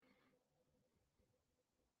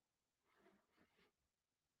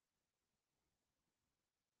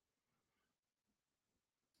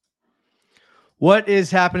What is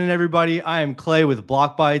happening, everybody? I am Clay with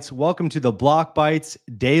Block Bites. Welcome to the Block Bites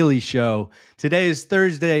Daily Show. Today is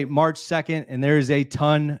Thursday, March 2nd, and there is a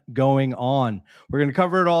ton going on. We're going to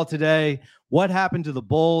cover it all today. What happened to the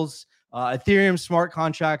bulls? Ethereum smart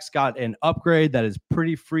contracts got an upgrade that is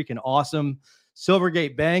pretty freaking awesome.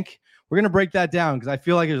 Silvergate Bank, we're going to break that down because I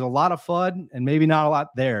feel like there's a lot of FUD and maybe not a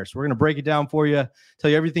lot there. So we're going to break it down for you, tell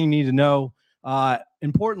you everything you need to know.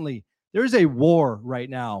 Importantly, there's a war right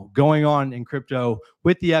now going on in crypto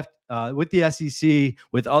with the SEC,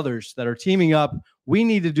 with others that are teaming up. We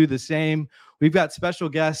need to do the same. We've got special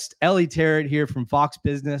guest Ellie Terrett here from Fox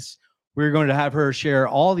Business. We're going to have her share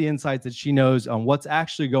all the insights that she knows on what's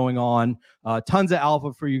actually going on. Tons of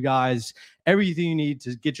alpha for you guys. Everything you need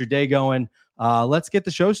to get your day going. Let's get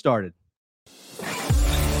the show started.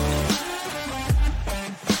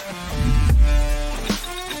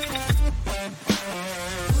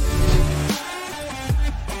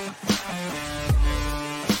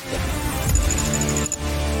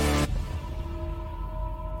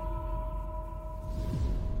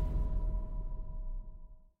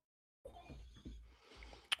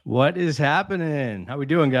 What is happening? How we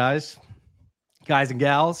doing, guys? Guys and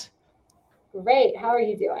gals? Great. How are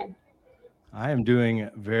you doing? I am doing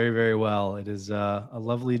very, very well. It is a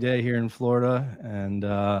lovely day here in Florida, and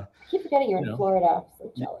I keep forgetting you're in Florida. I'm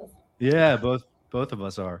so jealous. Yeah, both of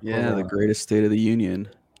us are. Yeah, the greatest state of the union.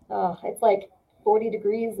 Oh, it's like 40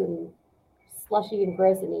 degrees and slushy and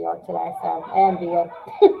gross in New York today, so I envy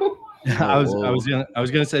you. I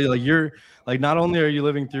was gonna say, like, you're like, not only are you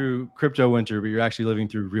living through crypto winter, but you're actually living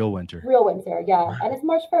through real winter. Real winter, yeah. And it's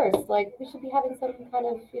March 1st. Like, we should be having some kind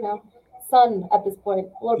of, sun at this point.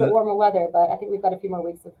 A little bit warmer weather, but I think we've got a few more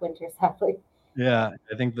weeks of winter, sadly. Yeah,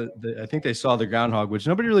 I think I think they saw the groundhog, which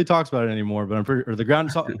nobody really talks about it anymore. But the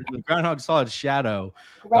groundhog saw its shadow.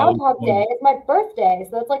 Groundhog Day is my birthday,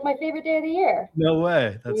 so it's like my favorite day of the year. No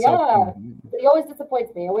way. That's so cool. But he always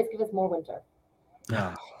disappoints me. He always gives us more winter.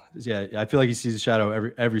 Yeah, I feel like he sees the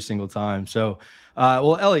shadow every single time. So,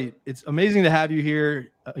 well, Ellie, it's amazing to have you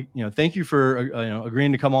here. Thank you for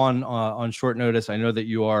agreeing to come on short notice. I know that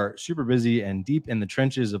you are super busy and deep in the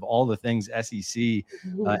trenches of all the things SEC,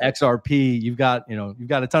 XRP. You've got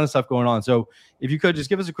a ton of stuff going on. So, if you could just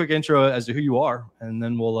give us a quick intro as to who you are, and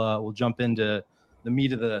then we'll jump into the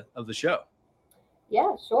meat of the show.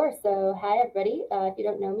 Yeah, sure. So, hi, everybody. If you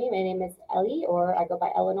don't know me, my name is Ellie, or I go by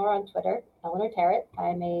Eleanor on Twitter, Eleanor Terrett.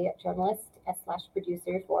 I'm a journalist /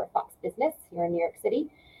 producer for Fox Business here in New York City.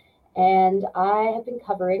 And I have been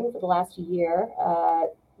covering for the last year,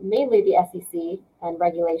 mainly the SEC and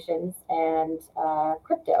regulations and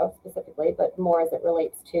crypto specifically, but more as it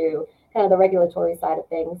relates to kind of the regulatory side of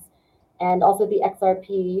things. And also the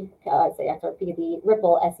XRP, the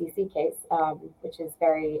Ripple SEC case, which is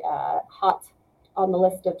very hot on the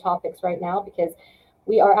list of topics right now, because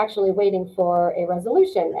we are actually waiting for a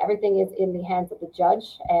resolution. Everything is in the hands of the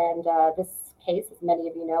judge, and this case, as many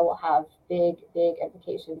of you know, will have big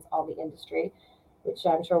implications on the industry, which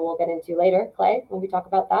I'm sure we'll get into later, Clay, when we talk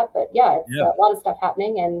about that. But yeah, it's a lot of stuff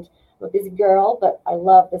happening, and I'm a busy girl, but I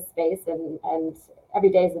love this space, and every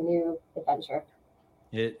day is a new adventure.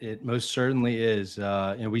 It most certainly is.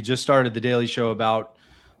 We just started the Daily Show about,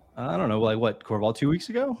 I don't know, like what, Corval, 2 weeks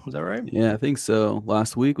ago? Was that right? Yeah, I think so.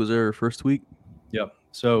 Last week was our first week. Yep.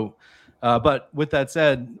 So, but with that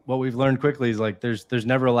said, what we've learned quickly is like there's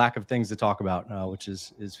never a lack of things to talk about, which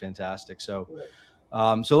is fantastic. So,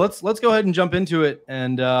 so let's go ahead and jump into it,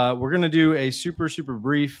 and we're gonna do a super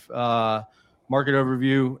brief market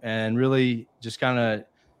overview and really just kind of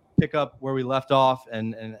pick up where we left off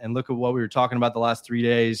and look at what we were talking about the last 3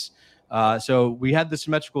 days. So we had the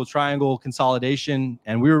symmetrical triangle consolidation,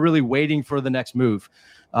 and we were really waiting for the next move.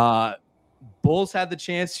 Bulls had the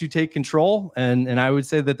chance to take control, and I would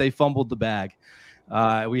say that they fumbled the bag.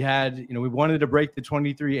 We wanted to break the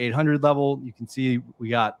 23,800 level. You can see we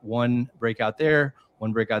got one breakout there.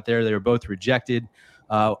 They were both rejected,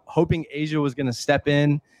 hoping Asia was going to step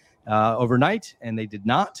in overnight, and they did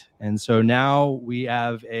not. And so now we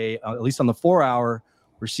have at least on the 4 hour,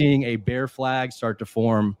 we're seeing a bear flag start to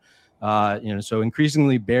form. So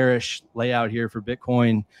increasingly bearish layout here for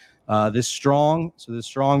Bitcoin. This strong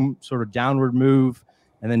sort of downward move,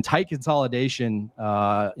 and then tight consolidation,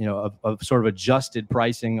 of sort of adjusted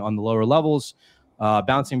pricing on the lower levels,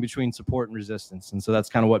 bouncing between support and resistance. And so that's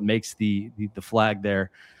kind of what makes the flag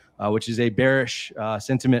there, which is a bearish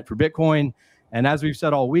sentiment for Bitcoin. And as we've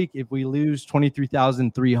said all week, if we lose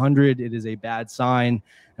 23,300, it is a bad sign.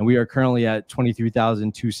 And we are currently at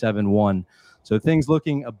 23,271. So things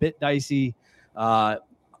looking a bit dicey.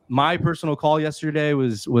 my personal call yesterday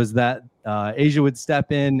was that Asia would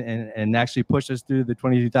step in and actually push us through the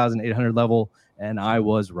 22,800 level, and I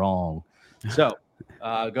was wrong. So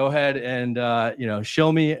go ahead and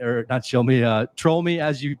troll me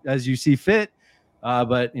as you see fit.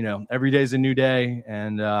 But every day is a new day,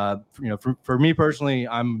 and for me personally,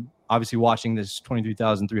 I'm obviously watching this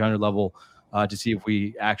 23,300 level to see if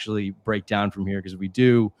we actually break down from here, because if we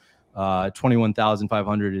do,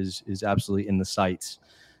 21,500 is absolutely in the sights.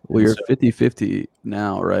 Well, you're 50-50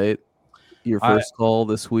 now, right? Your I- first call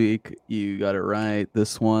this week, you got it right.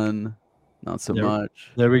 This one, not so much.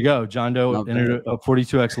 There we go. John Doe Not entered a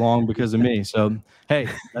 42x long because of me. So hey,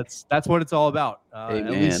 that's what it's all about. Hey, At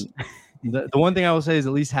man. least the one thing I will say is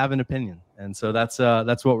at least have an opinion, and so that's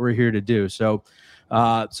what we're here to do. So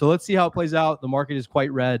let's see how it plays out. The market is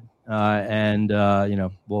quite red, and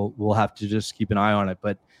we'll have to just keep an eye on it.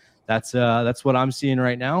 But that's what I'm seeing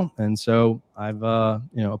right now, and so I've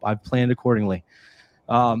planned accordingly.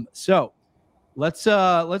 So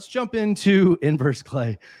let's jump into inverse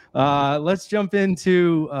Clay. Let's jump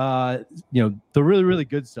into the really, really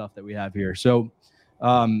good stuff that we have here. So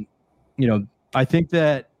I think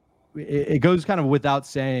that it goes kind of without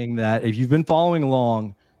saying that if you've been following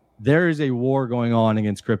along, there is a war going on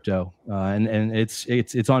against crypto, and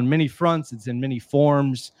it's on many fronts, it's in many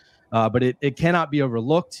forms, but it cannot be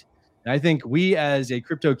overlooked. And I think we as a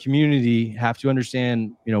crypto community have to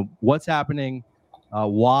understand what's happening,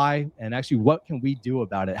 why, and actually what can we do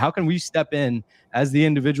about it. How can we step in as the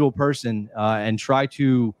individual person and try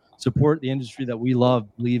to support the industry that we love,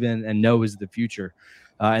 believe in, and know is the future.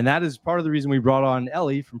 And that is part of the reason we brought on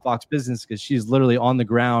Ellie from Fox Business, because she's literally on the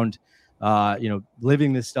ground,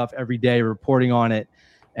 living this stuff every day, reporting on it,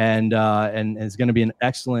 and is going to be an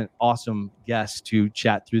excellent, awesome guest to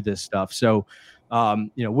chat through this stuff. So,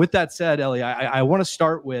 with that said, Ellie, I want to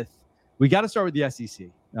start with, we got to start with the SEC,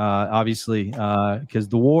 obviously, because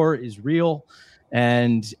the war is real.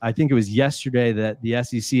 And I think it was yesterday that the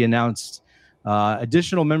SEC announced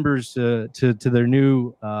additional members to their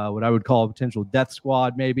new, what I would call a potential death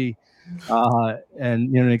squad, maybe,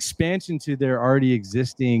 and an expansion to their already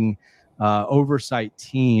existing oversight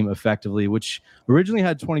team, effectively, which originally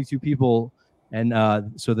had 22 people. And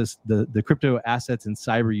so the crypto assets and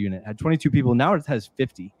cyber unit had 22 people. Now it has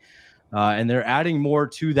 50, and they're adding more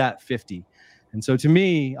to that 50. And so to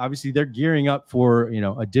me, obviously, they're gearing up for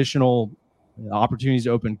additional opportunities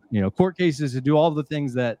to open court cases, to do all the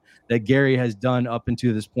things that Gary has done up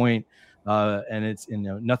until this point, and it's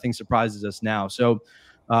nothing surprises us now. So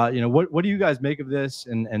what do you guys make of this?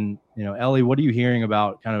 And Ellie, what are you hearing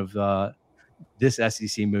about kind of this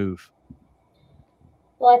SEC move?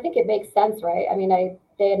 Well, I think it makes sense, right? I mean,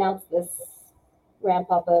 they announced this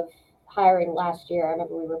ramp up of hiring last year. I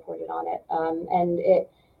remember we reported on it, and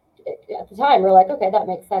it at the time, we're like, okay, that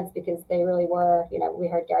makes sense, because they really were, we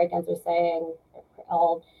heard Gary Gensler saying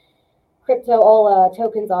all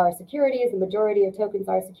tokens are securities, the majority of tokens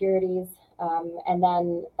are securities. And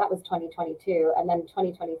then that was 2022. And then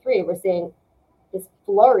 2023, we're seeing this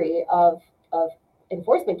flurry of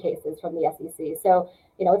enforcement cases from the SEC. So,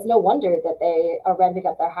 it's no wonder that they are ramping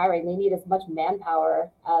up their hiring. They need as much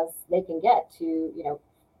manpower as they can get to,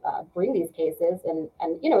 bring these cases. And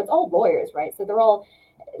it's all lawyers, right? So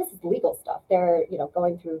this is legal stuff. They're,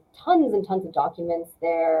 going through tons and tons of documents.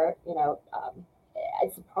 They're,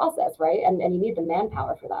 it's a process, right? And you need the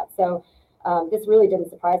manpower for that. So this really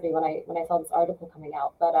didn't surprise me when I saw this article coming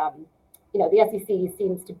out. But, the SEC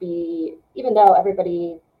seems to be, even though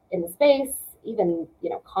everybody in the space, even,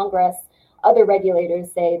 Congress, other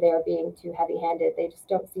regulators say they're being too heavy-handed, they just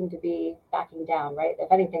don't seem to be backing down, right?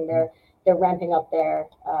 If anything, they're ramping up their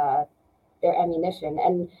ammunition.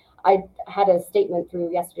 And I had a statement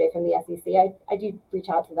through yesterday from the SEC. I do reach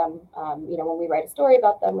out to them, when we write a story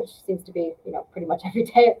about them, which seems to be, pretty much every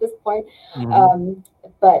day at this point. Mm-hmm.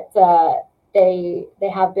 But they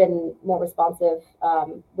have been more responsive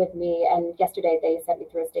with me. And yesterday they sent me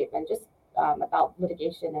through a statement just about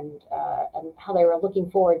litigation and how they were looking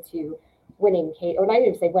forward to winning case, or not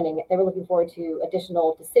even say winning. They were looking forward to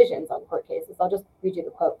additional decisions on court cases. I'll just read you the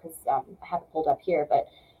quote because I have it pulled up here, but.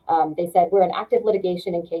 They said, we're in active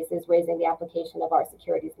litigation in cases raising the application of our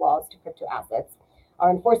securities laws to crypto assets. Our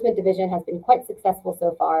enforcement division has been quite successful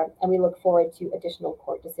so far, and we look forward to additional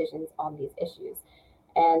court decisions on these issues.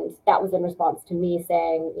 And that was in response to me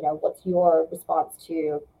saying, what's your response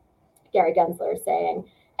to Gary Gensler saying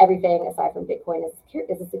everything aside from Bitcoin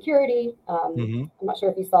is a security? I'm not sure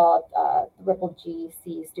if you saw Ripple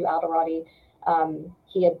GC, Stu Alderati.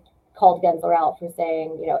 He had called Gensler out for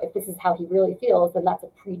saying, if this is how he really feels, then that's a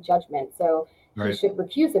prejudgment. So he should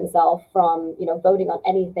recuse himself from, voting on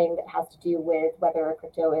anything that has to do with whether a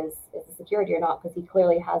crypto is a security or not, because he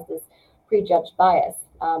clearly has this prejudged bias.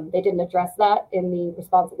 They didn't address that in the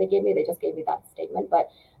response that they gave me. They just gave me that statement. But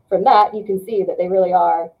from that, you can see that they really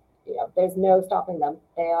are, there's no stopping them.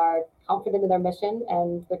 They are confident in their mission,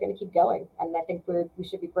 and they're going to keep going. And I think we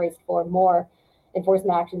should be braced for more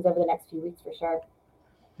enforcement actions over the next few weeks for sure.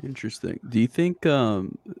 Interesting. Do you think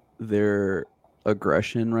their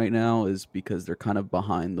aggression right now is because they're kind of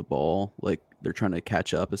behind the ball, like they're trying to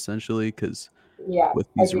catch up essentially? Because with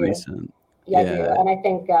these recent, I do, and I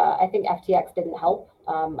think FTX didn't help.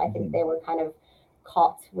 I think they were kind of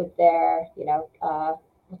caught with their,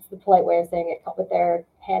 what's the polite way of saying it? Caught with their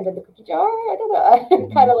hand in the cookie jar. I don't know.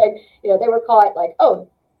 Kind of like, they were caught like,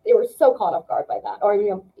 they were so caught off guard by that,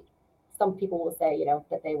 or some people will say,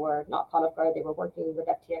 that they were not caught off guard. They were working with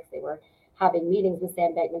FTX. They were having meetings with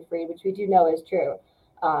Sam Bankman-Fried, which we do know is true.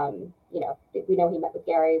 We know he met with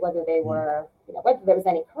Gary. Whether they were, whether there was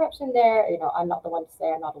any corruption there, I'm not the one to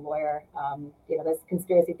say. I'm not a lawyer. There's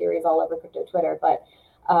conspiracy theories all over crypto Twitter, but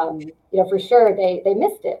for sure they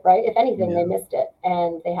missed it, right? If anything, they missed it,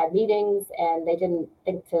 and they had meetings, and they didn't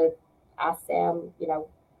think to ask Sam,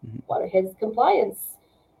 what his compliance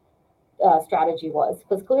strategy was,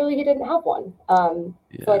 because clearly he didn't have one.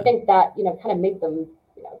 So I think that kind of made them,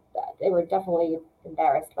 that they were definitely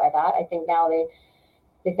embarrassed by that. I think now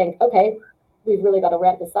they think, okay, we've really got to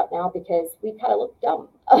ramp this up now, because we kind of look dumb.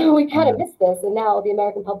 We kind of missed this, and now the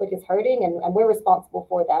American public is hurting, and we're responsible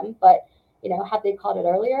for them. But had they caught it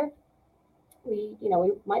earlier, we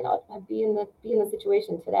might not be in the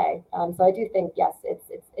situation today. So I do think, yes,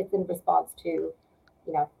 it's in response to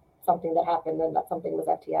something that happened, and that something was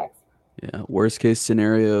FTX. Yeah. Worst case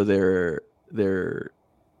scenario, they're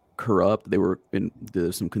corrupt.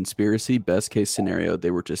 There's some conspiracy. Best case scenario,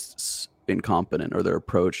 they were just incompetent, or their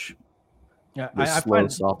approach,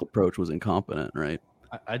 soft approach was incompetent, right?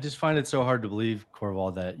 I just find it so hard to believe,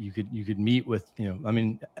 Corval, that you could meet with,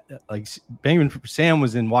 like Sam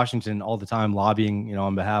was in Washington all the time lobbying,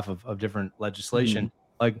 on behalf of different legislation.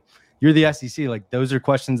 Like, you're the SEC. Like, those are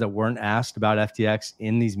questions that weren't asked about FTX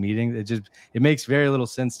in these meetings. It makes very little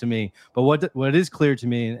sense to me. But what is clear to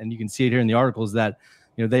me, and you can see it here in the article, is that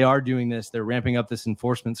they are doing this. They're ramping up this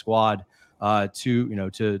enforcement squad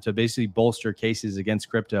to basically bolster cases against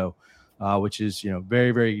crypto, which is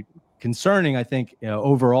very, very concerning. I think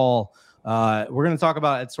overall. We're going to talk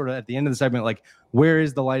about it sort of at the end of the segment, like, where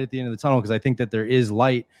is the light at the end of the tunnel? Because I think that there is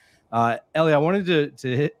light. Ellie, I wanted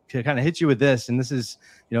to kind of hit you with this, and this is,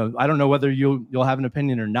 I don't know whether you'll have an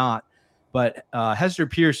opinion or not, but Hester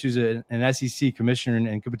Pierce, who's an SEC commissioner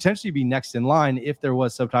and could potentially be next in line if there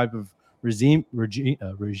was some type of regime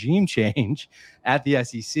change at the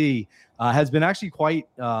SEC, has been actually quite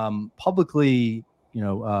publicly,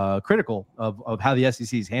 critical of how the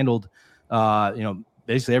SEC has handled,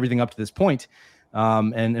 basically everything up to this point.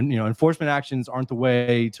 And enforcement actions aren't the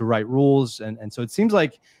way to write rules. And so it seems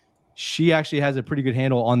like she actually has a pretty good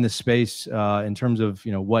handle on this space in terms of,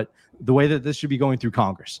 the way that this should be going through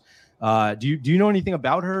Congress. Do you know anything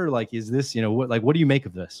about her? Like, is this, what do you make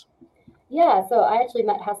of this? Yeah, so I actually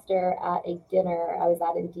met Hester at a dinner I was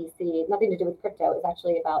at in DC. Nothing to do with crypto. It was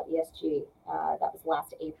actually about ESG. That was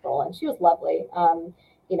last April, and she was lovely.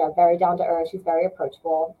 Very down to earth. She's very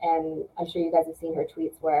approachable, and I'm sure you guys have seen her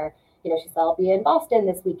tweets where she said, I'll be in Boston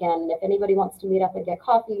this weekend. If anybody wants to meet up and get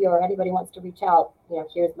coffee, or anybody wants to reach out,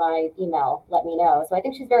 here's my email. Let me know. So I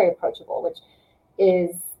think she's very approachable, which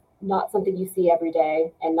is not something you see every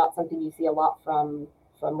day, and not something you see a lot from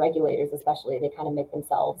regulators, especially. They kind of make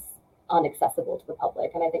themselves unaccessible to the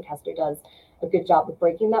public, and I think Hester does a good job of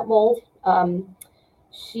breaking that mold.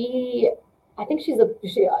 I think she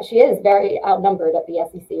is very outnumbered at the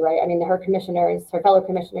SEC, right? I mean, her fellow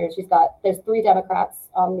commissioners, there's 3 Democrats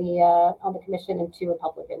on the commission and 2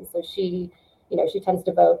 Republicans. So she tends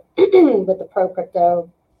to vote with the pro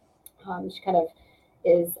crypto. She kind of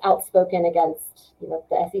is outspoken against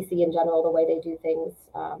the SEC in general, the way they do things.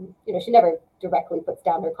 She never directly puts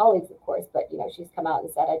down her colleagues, of course, but she's come out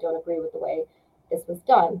and said, I don't agree with the way this was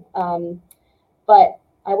done. But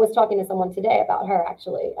I was talking to someone today about her,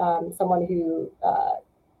 actually, someone who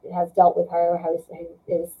has dealt with her, who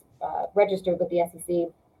is registered with the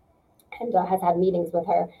SEC, and has had meetings with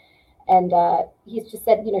her. And he's just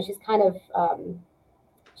said, she's kind of,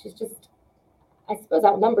 she's just, I suppose,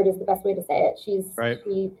 outnumbered is the best way to say it. She's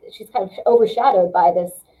kind of overshadowed by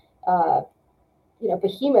this,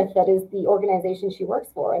 behemoth that is the organization she works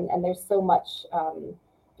for, and there's so much,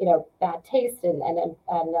 bad taste and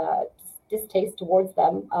distaste towards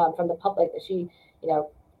them from the public that she,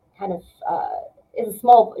 kind of is a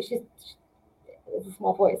small. it's a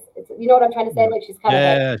small voice. It's, you know what I'm trying to say? Like she's kind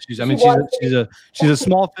of she's a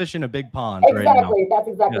small fish in a big pond. Exactly. Right now. That's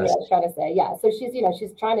exactly what I was trying to say. Yeah. So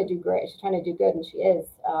she's trying to do great. She's trying to do good, and she is.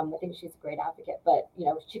 I think she's a great advocate, but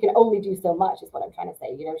she can only do so much. Is what I'm trying to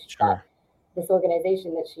say. She's got this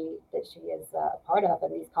organization that she is part of,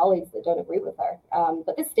 and these colleagues that don't agree with her.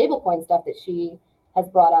 But this stablecoin stuff that she has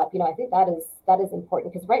brought up, I think that is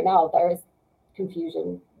important, because right now there is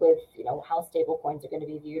confusion with how stablecoins are going to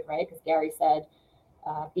be viewed, right? Because Gary said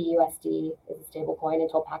BUSD is a stablecoin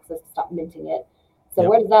until Paxos stop minting it. So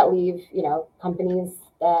where does that leave companies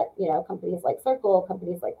companies like Circle,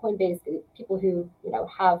 companies like Coinbase, people who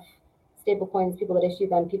have stable coins, people that issue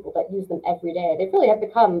them, people that use them every day? They really have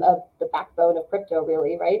become the backbone of crypto,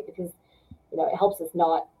 really, right? Because it helps us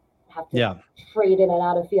not have to trade in and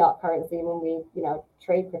out of fiat currency. When we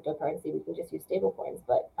trade cryptocurrency, we can just use stable coins.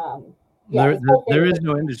 But there is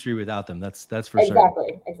no industry without them. That's for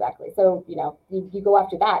certain. Exactly. So you go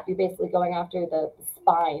after that, you're basically going after the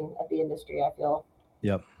spine of the industry, I feel.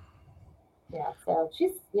 Yep. Yeah. So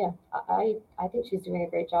I think she's doing a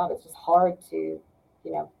great job. It's just hard to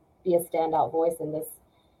be a standout voice in this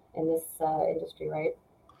industry, right?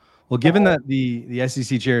 Well, given that the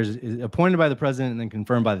SEC chair is appointed by the president and then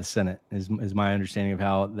confirmed by the Senate, is my understanding of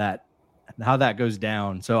how that goes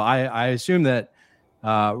down. So I assume that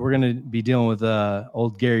we're going to be dealing with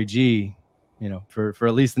old Gary G, for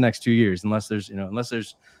at least the next 2 years, unless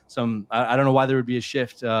there's some I don't know why there would be a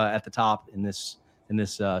shift at the top in this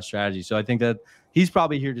strategy. So I think that he's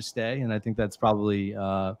probably here to stay, and I think that's probably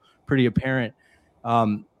pretty apparent.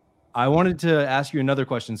 I wanted to ask you another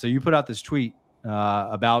question. So you put out this tweet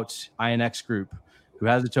about INX Group, who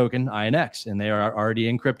has a token INX, and they are already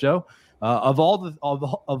in crypto. Of all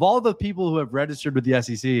the people who have registered with the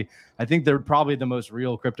SEC, I think they're probably the most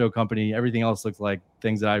real crypto company. Everything else looks like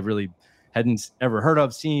things that I really hadn't ever heard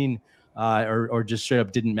of, seen, or just straight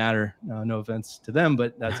up didn't matter. No offense to them,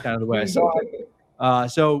 but that's kind of the way I saw it.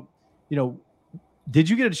 So, did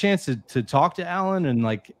you get a chance to talk to Alan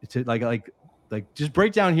and just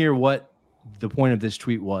break down here what the point of this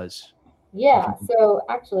tweet was? Yeah. So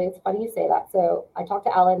actually, it's funny you say that. So I talked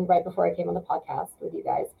to Alan right before I came on the podcast with you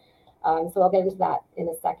guys. So I'll get into that in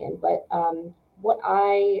a second. But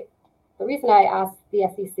the reason I asked the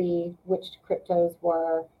SEC which cryptos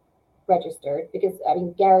were registered, because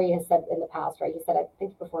Gary has said in the past, right? He said, I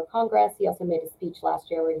think before Congress, he also made a speech last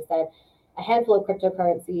year where he said a handful of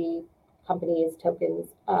cryptocurrency companies, tokens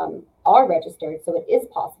are registered, so it is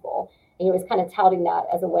possible. And he was kind of touting that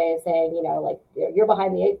as a way of saying, you're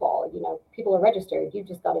behind the 8 ball. People are registered. You've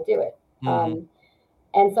just got to do it. Mm-hmm.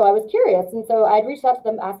 And so I was curious. And so I'd reached out to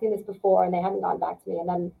them asking this before, and they hadn't gotten back to me. And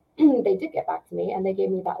then they did get back to me, and they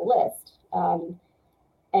gave me that list.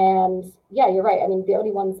 And yeah, you're right. The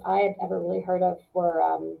only ones I had ever really heard of were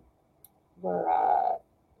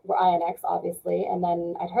INX, obviously. And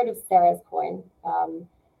then I'd heard of Sarah's coin.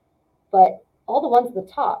 But all the ones at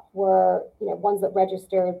the top were, ones that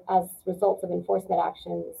registered as results of enforcement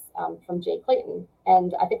actions from Jay Clayton.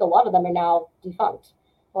 And I think a lot of them are now defunct.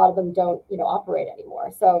 A lot of them don't, operate anymore.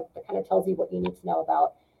 So that kind of tells you what you need to know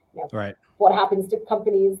about, right, what happens to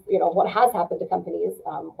companies, what has happened to companies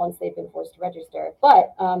once they've been forced to register.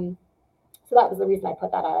 But so that was the reason I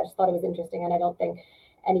put that out. I just thought it was interesting, and I don't think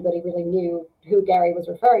anybody really knew who Gary was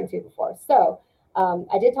referring to before. So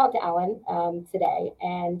I did talk to Alan today,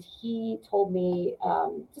 and he told me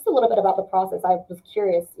just a little bit about the process. I was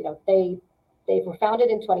curious. They were founded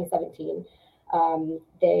in 2017.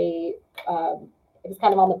 It was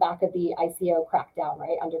kind of on the back of the ICO crackdown,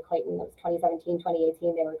 right? Under Clayton, it was 2017,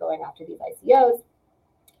 2018. They were going after these ICOs.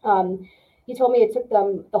 He told me it took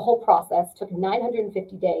them, the whole process took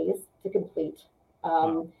 950 days to complete.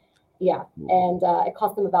 Wow. Yeah, and it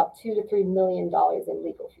cost them about $2 to $3 million in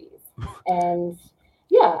legal fees. And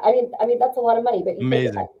yeah, that's a lot of money. But you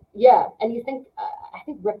amazing. Think, and you think I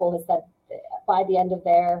think Ripple has said that by the end of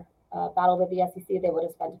their battle with the SEC, they would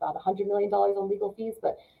have spent about $100 million on legal fees.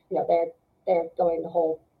 But they're going the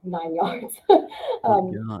whole 9 yards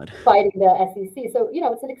fighting the SEC. So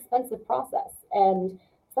it's an expensive process, and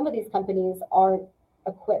some of these companies aren't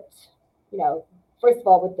equipped. First of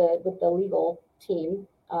all, with the legal team.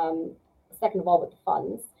 Second of all, with the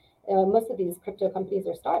funds. Most of these crypto companies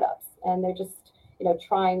are startups, and they're just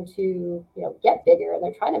trying to get bigger, and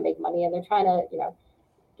they're trying to make money, and they're trying to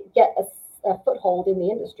get a foothold in the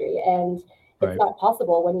industry. And it's not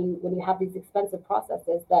possible when you have these expensive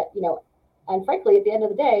processes that and frankly, at the end of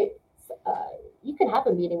the day, you can have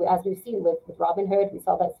a meeting, as we've seen with Robinhood. We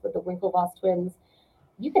saw that with the Winklevoss twins.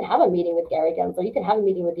 You can have a meeting with Gary Gensler. You can have a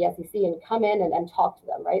meeting with the SEC and come in and talk to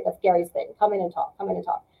them, right? That's Gary's thing. Come in and talk.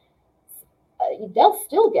 They'll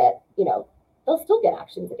still get, they'll still get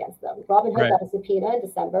actions against them. Robinhood Right. got a subpoena in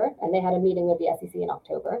December, and they had a meeting with the SEC in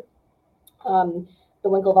October. The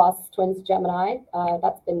Winklevoss twins, Gemini,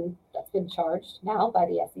 that's been charged now by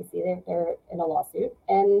the SEC. They're in a lawsuit,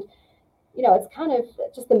 and it's kind of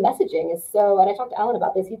just the messaging is so. And I talked to Alan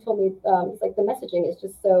about this. He told me it's like the messaging is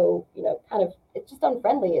just so kind of, it's just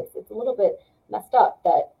unfriendly. It's a little bit messed up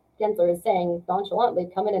that Gensler is saying nonchalantly,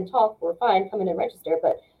 come in and talk. We're fine. Come in and register.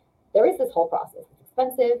 But there is this whole process. It's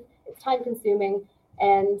expensive. It's time consuming,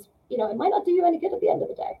 and it might not do you any good at the end of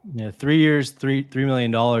the day. Yeah, 3 years, $3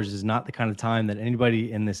 million is not the kind of time that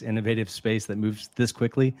anybody in this innovative space that moves this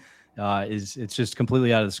quickly it's just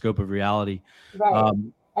completely out of the scope of reality. Right.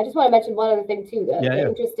 I just want to mention one other thing too.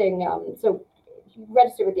 Interesting. So you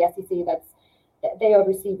register with the SEC. They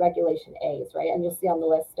oversee Regulation A's, right? And you'll see on the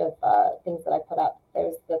list of things that I put up,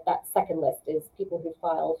 there's that second list is people who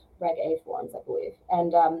filed Reg A forms, I believe.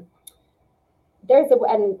 And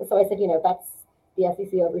and so I said, that's the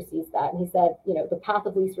SEC oversees that. And he said, the path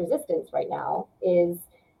of least resistance right now is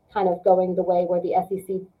kind of going the way where the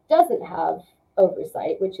SEC doesn't have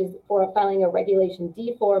oversight, which is for filing a Regulation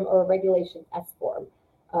D form or a Regulation S form,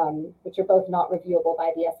 which are both not reviewable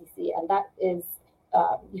by the SEC. And that is,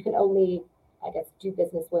 you can only, I guess, do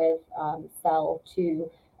business with, sell to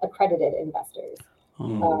accredited investors.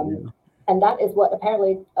 And that is what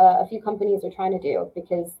apparently a few companies are trying to do,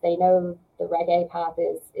 because they know the Reg A path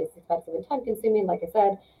is expensive and time consuming, like I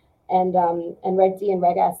said, and Reg D and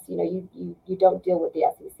Reg S, you don't deal with the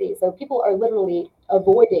SEC. So people are literally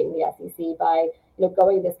avoiding the SEC by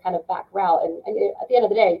going this kind of back route. And at the end of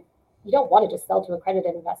the day, you don't want to just sell to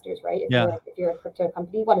accredited investors, right? If you're a crypto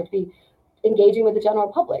company, you want it to be engaging with the general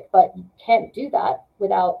public, but you can't do that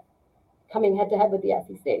without coming head to head with the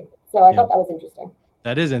SEC. So I thought that was interesting.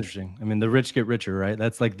 That is interesting. I mean, the rich get richer, right?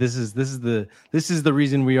 That's like, this is the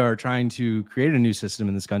reason we are trying to create a new system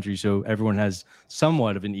in this country, so everyone has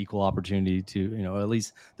somewhat of an equal opportunity to, at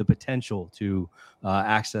least the potential to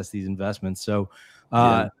access these investments. So,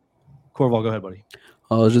 Corval, go ahead, buddy.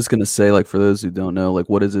 I was just gonna say, like, for those who don't know, like,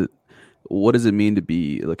 what does it mean to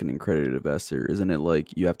be like an accredited investor? Isn't it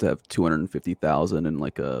like you have to have 250,000 in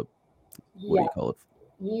like a what do you call it?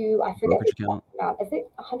 I forget the account. Is it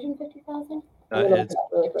 150,000? It's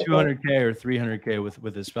 200K or 300K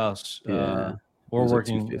with his spouse, or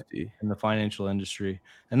working in the financial industry.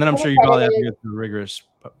 And then I'm sure you probably have to go through a rigorous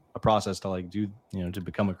process to like do, to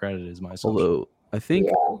become accredited, is my assumption. Although I think,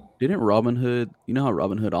 didn't Robinhood, how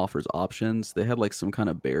Robinhood offers options? They had like some kind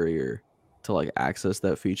of barrier to like access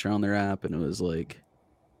that feature on their app. And it was like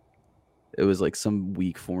some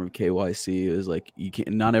weak form of KYC. It was like,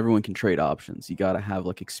 not everyone can trade options. You got to have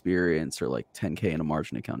like experience or like 10K in a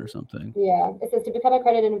margin account or something. Yeah, it says to become an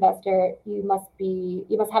accredited investor, you must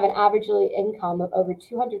have an average yearly income of over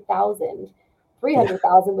 200,000,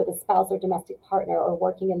 300,000 with a spouse or domestic partner, or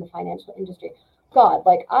working in the financial industry. God,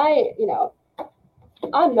 like I'm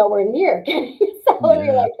nowhere near getting a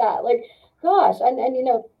salary like that. Like, gosh, and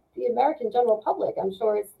the American general public, I'm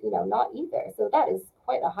sure, is not either. So that is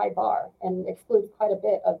quite a high bar and excludes quite a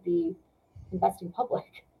bit of the investing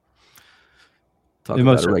public. Talk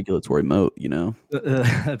about a regulatory moat,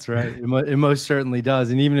 That's right. It most certainly does.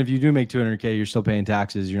 And even if you do make 200K, you're still paying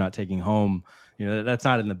taxes. You're not taking home. That's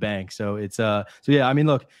not in the bank. So it's so yeah. I mean,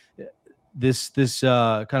 look, this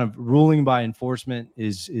kind of ruling by enforcement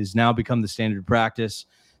is now become the standard practice.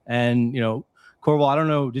 And Corval, I don't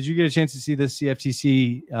know, did you get a chance to see this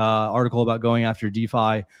CFTC article about going after DeFi?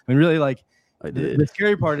 I mean, really, like, the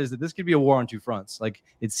scary part is that this could be a war on two fronts. Like,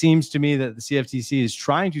 it seems to me that the CFTC is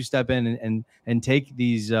trying to step in and take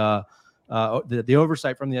these the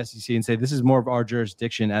oversight from the SEC and say, this is more of our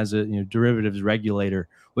jurisdiction as a derivatives regulator,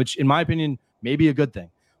 which in my opinion may be a good thing.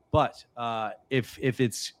 But if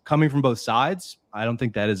it's coming from both sides, I don't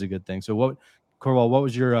think that is a good thing. So Corval, what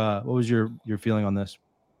was your feeling on this?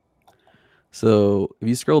 So if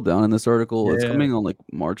you scroll down in this article, it's coming on like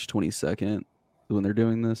March 22nd when they're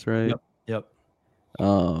doing this, right? Yep.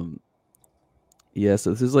 Yeah, so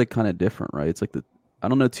this is like kind of different, right? It's like I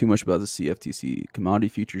don't know too much about the CFTC, Commodity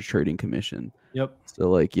Futures Trading Commission. Yep. So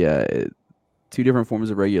like, two different forms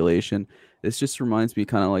of regulation. This just reminds me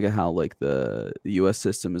kind of like how like the US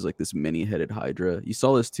system is like this many-headed hydra. You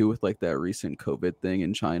saw this too with like that recent COVID thing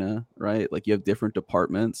in China, right? Like you have different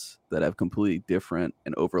departments that have completely different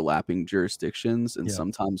and overlapping jurisdictions and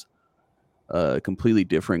sometimes completely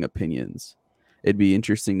differing opinions. It'd be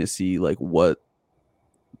interesting to see like what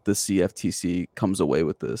the CFTC comes away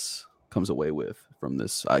with from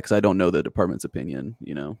this, because I don't know the department's opinion.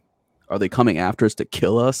 Are they coming after us to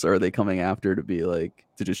kill us, or are they coming after to be like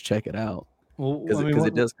to just check it out? Well, because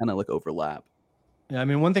it does kind of like overlap. Yeah, I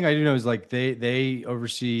mean, one thing I do know is like they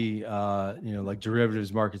oversee like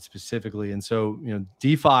derivatives markets specifically, and so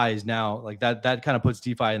DeFi is now like that kind of puts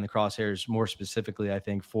DeFi in the crosshairs more specifically, I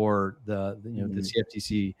think, for the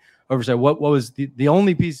CFTC oversight. What was the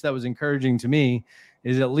only piece that was encouraging to me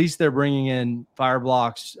is at least they're bringing in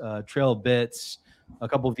Fireblocks, Trail of Bits, a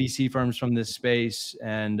couple of VC firms from this space,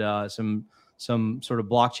 and some sort of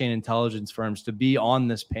blockchain intelligence firms to be on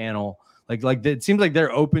this panel. Like it seems like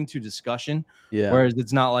they're open to discussion. Yeah. Whereas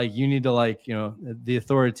it's not like you need to the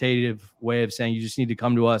authoritative way of saying you just need to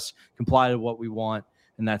come to us, comply to what we want,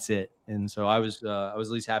 and that's it. And so I was at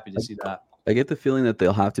least happy to see that. I get the feeling that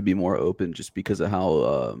they'll have to be more open just because of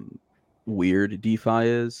how weird DeFi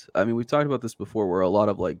is. I mean, we've talked about this before, where a lot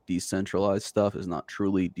of like decentralized stuff is not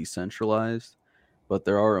truly decentralized, but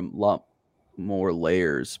there are a lot more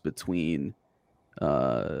layers between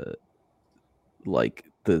like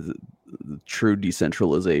the true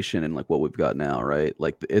decentralization and like what we've got now, right?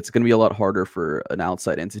 Like it's going to be a lot harder for an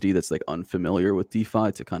outside entity that's like unfamiliar with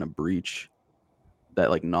DeFi to kind of breach that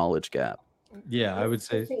like knowledge gap. Yeah, I would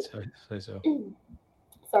say so.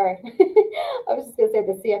 Sorry. I was just going to say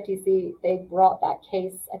the CFTC, they brought that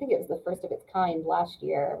case, I think it was the first of its kind last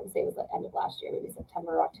year. I would say it was the end of last year, maybe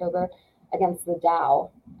September or October, against the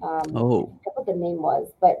DAO. I forget what the name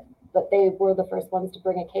was, but they were the first ones to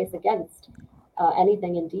bring a case against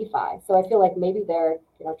anything in DeFi. So I feel like maybe they're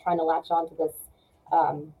trying to latch on to this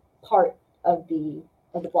part of the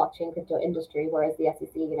blockchain crypto industry, whereas the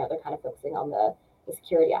SEC, they're kind of focusing on the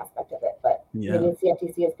security aspect of it. But maybe the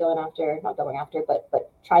CFTC is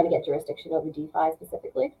but trying to get jurisdiction over DeFi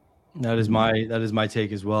specifically. That is my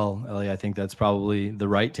take as well, Ellie. I think that's probably the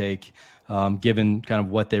right take, given kind of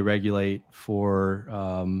what they regulate for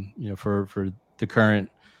for the current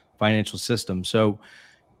financial system. So.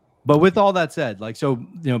 But with all that said, I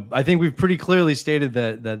think we've pretty clearly stated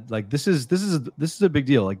that like this is a big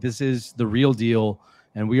deal. Like this is the real deal,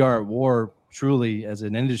 and we are at war truly as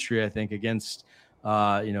an industry, I think, against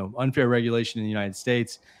unfair regulation in the United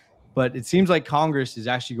States. But it seems like Congress is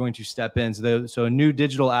actually going to step in. So a new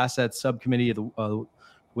digital assets subcommittee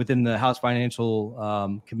within the House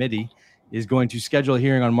Financial Committee is going to schedule a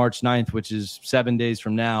hearing on March 9th, which is 7 days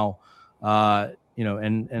from now.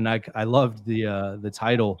 And I loved the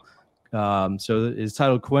title. So it's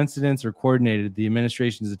titled "Coincidence or Coordinated: The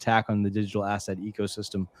Administration's Attack on the Digital Asset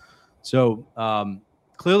Ecosystem." So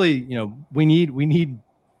clearly, we need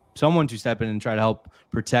someone to step in and try to help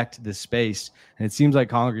protect this space, and it seems like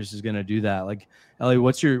Congress is going to do that. Like, Ellie,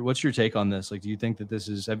 what's your take on this? Like, do you think that this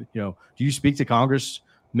is do you speak to Congress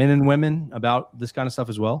men and women about this kind of stuff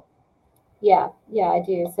as well? Yeah, I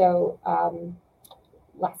do. So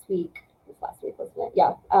last week, wasn't it?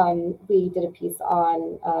 Yeah. We did a piece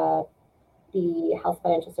on the House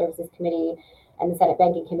Financial Services Committee and the Senate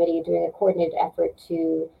Banking Committee doing a coordinated effort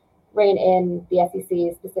to rein in the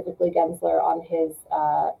SEC, specifically Gensler, on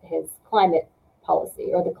his climate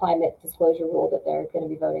policy, or the climate disclosure rule that they're going to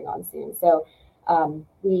be voting on soon. So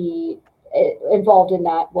involved in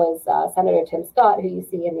that was Senator Tim Scott, who you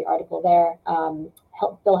see in the article there,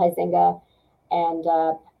 Bill Huizenga, and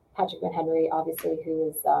Patrick McHenry, obviously, who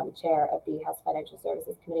is chair of the House Financial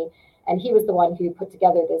Services Committee. And he was the one who put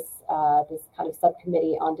together this kind of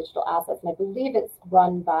subcommittee on digital assets. And I believe it's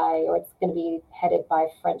run by, or it's going to be headed by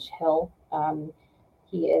French Hill.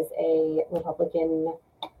 He is a Republican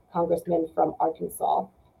congressman from Arkansas.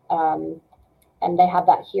 And they have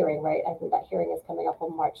that hearing, right? I think that hearing is coming up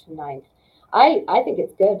on March 9th. I think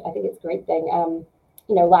it's good. I think it's a great thing.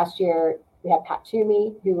 Last year, we had Pat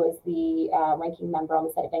Toomey, who was the ranking member on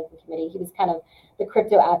the Senate Banking Committee. He was kind of the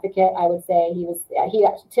crypto advocate, I would say.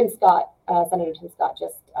 Senator Tim Scott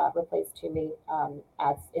just replaced Toomey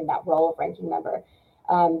as in that role of ranking member.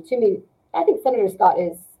 Toomey, I think Senator Scott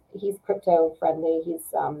he's crypto friendly. He's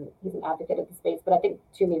an advocate of the space, but I think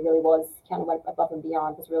Toomey really went above and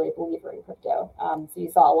beyond, was really a believer in crypto. So you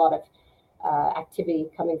saw a lot of activity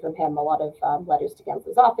coming from him, a lot of letters to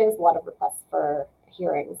Gensler's office, a lot of requests for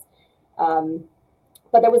hearings.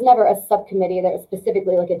 But there was never a subcommittee that was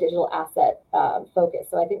specifically like a digital asset focus.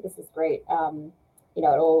 So I think this is great.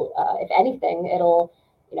 It'll, if anything, it'll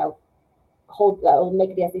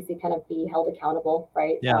make the SEC kind of be held accountable,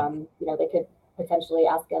 right? Yeah. They could potentially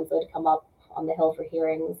ask Gensler to come up on the Hill for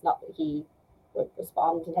hearings. Not that he would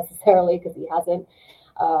respond necessarily, because he hasn't.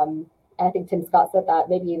 And I think Tim Scott said that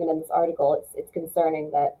maybe even in this article, it's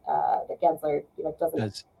concerning that Gensler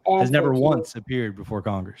has never once appeared before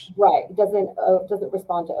Congress. Right, doesn't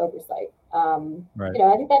respond to oversight. Right.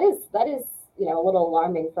 I think that is a little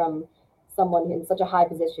alarming from someone in such a high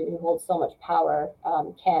position who holds so much power,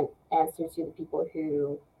 can't answer to the people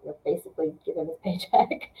who basically give him his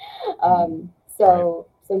paycheck.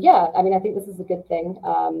 So yeah, I mean, I think this is a good thing.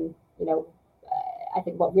 I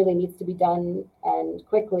think what really needs to be done and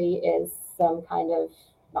quickly is some kind of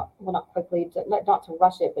not quickly, not to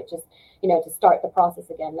rush it, but just to start the process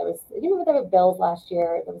again. There were bills last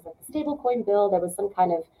year. There was like the stablecoin bill. There was some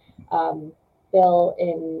kind of bill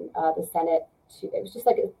in the Senate. It was just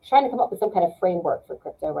like trying to come up with some kind of framework for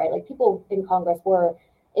crypto, right? Like people in Congress were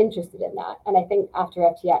interested in that, and I think after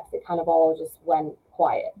FTX, it kind of all just went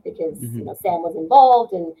quiet because Sam was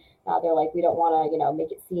involved, and now they're like, we don't want to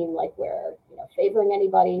make it seem like we're favoring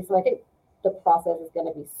anybody. So I think the process is going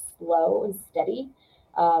to be slow and steady,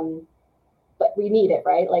 but we need it,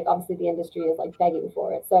 right? Like obviously the industry is like begging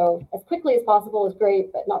for it, so as quickly as possible is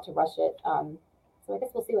great, but not to rush it. So I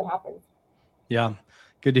guess we'll see what happens. Yeah,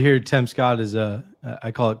 good to hear. Tim Scott is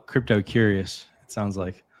I call it crypto curious. It sounds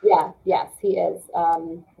like. Yeah, yes, he is.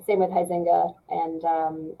 Same with Huizinga and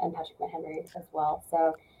Patrick McHenry as well.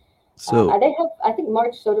 So they have, I think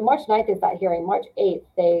March 9th is that hearing. March 8th,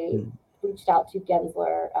 they reached out to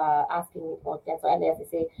Gensler, Gensler and the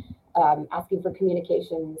SEC, asking for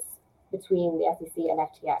communications between the SEC and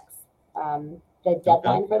FTX. The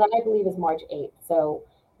deadline for that, I believe, is March 8th. So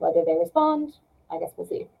whether they respond, I guess we'll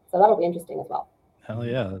see. So that'll be interesting as well. Hell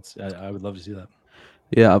yeah, I would love to see that.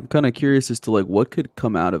 Yeah, I'm kind of curious as to like what could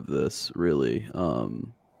come out of this really.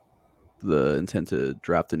 The intent to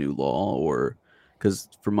draft a new law, or because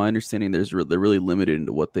from my understanding, they're really limited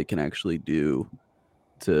into what they can actually do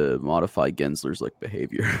to modify Gensler's like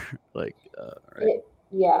behavior. Like, right?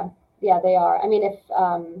 Yeah, they are. I mean, if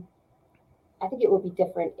I think it would be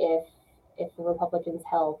different if the Republicans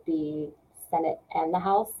held the Senate and the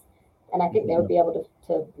House, and I think they would be able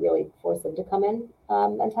to really force them to come in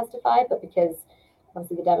and testify. But because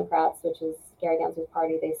obviously the Democrats, which is Gary Gensler's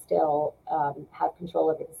party, they still have control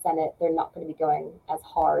over the Senate. They're not going to be going as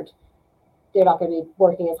hard. They're not going to be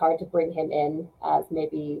working as hard to bring him in as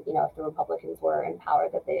maybe if the Republicans were in power,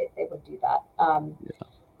 that they would do that.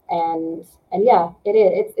 And yeah, it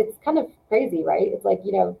is. It's kind of crazy, right? It's like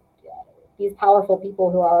these powerful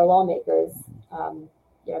people who are lawmakers,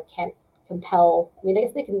 can't compel. I mean, I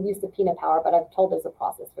guess they can use subpoena power, but I've told there's a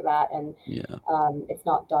process for that, and it's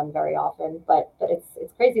not done very often. But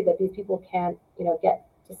it's crazy that these people can't get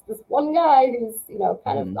just this one guy who's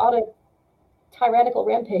kind of on a tyrannical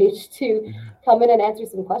rampage to come in and answer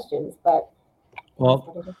some questions. But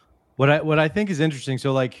what I think is interesting,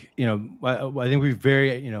 so like I think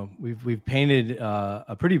we've painted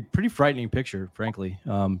a pretty frightening picture, frankly,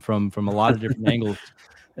 from a lot of different angles,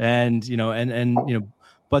 and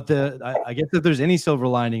but I guess if there's any silver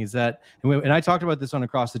lining is that, and I talked about this on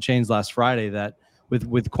Across the Chains last Friday, that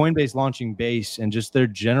with Coinbase launching Base and just their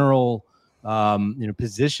general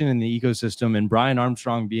position in the ecosystem, and Brian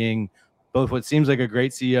Armstrong being both what seems like a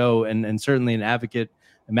great CEO and certainly an advocate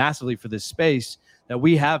massively for this space, that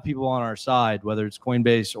we have people on our side, whether it's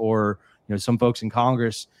Coinbase or some folks in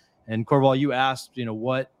Congress. And Corval, you asked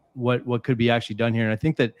what could be actually done here, and I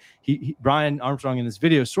think that Brian Armstrong in this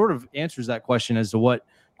video sort of answers that question as to what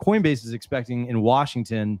Coinbase is expecting in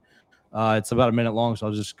Washington. It's about a minute long, so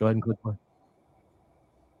I'll just go ahead and click play.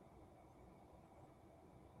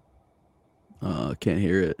 Can't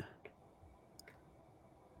hear it.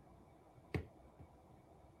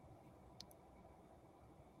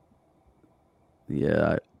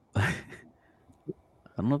 Yeah, I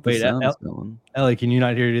don't know if the sound is going. Ellie, can you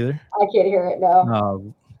not hear it either? I can't hear it, no.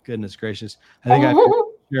 Oh, goodness gracious. I think I could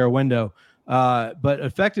share a window. But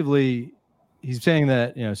effectively, he's saying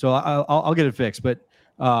that, so I'll get it fixed, but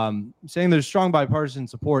saying there's strong bipartisan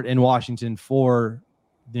support in Washington for,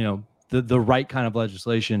 the right kind of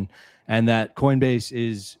legislation, and that Coinbase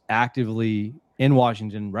is actively in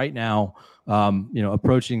Washington right now,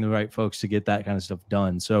 approaching the right folks to get that kind of stuff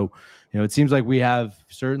done. So, it seems like we have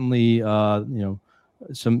certainly,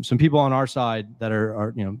 some people on our side that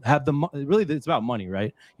are have really, it's about money,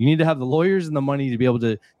 right? You need to have the lawyers and the money to be able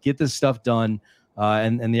to get this stuff done,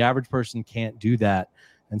 and the average person can't do that.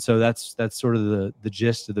 And so that's sort of the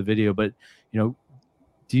gist of the video. But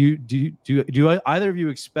do either of you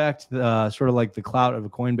expect sort of like the clout of a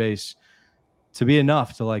Coinbase to be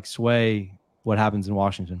enough to like sway what happens in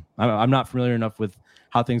Washington? I'm not familiar enough with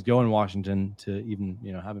how things go in Washington to even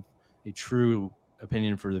have a true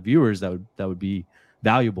opinion for the viewers that would be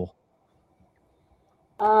valuable.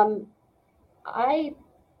 From my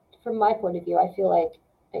point of view, I feel like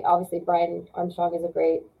obviously Brian Armstrong is a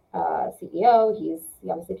great CEO. He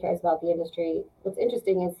obviously cares about the industry. What's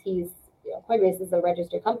interesting is Coinbase is a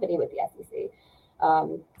registered company with the SEC.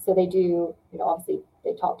 So they do, obviously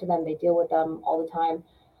they talk to them, they deal with them all the time.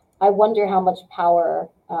 I wonder how much power,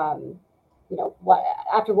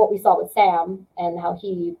 after what we saw with Sam and how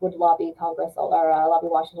he would lobby Congress or lobby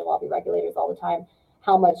Washington, lobby regulators all the time,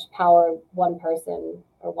 how much power one person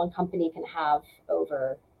or one company can have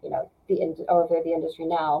over over the industry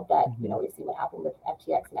now that we've seen what happened with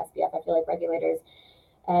FTX and SBF. I feel like regulators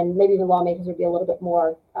and maybe even lawmakers would be a little bit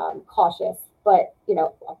more cautious. But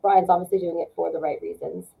Brian's obviously doing it for the right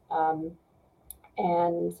reasons,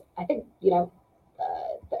 and I think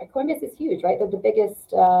Coinbase is huge, right? They're the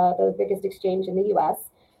biggest exchange in the U.S.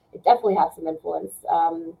 They definitely have some influence.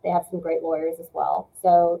 They have some great lawyers as well.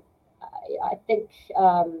 So I think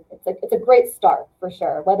it's a great start for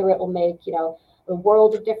sure. Whether it will make the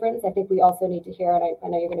world of difference, I think we also need to hear, and I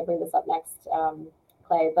know you're going to bring this up next,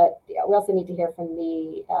 Clay, but we also need to hear from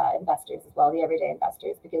the investors as well, the everyday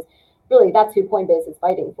investors, because really that's who Coinbase is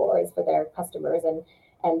fighting for, is for their customers,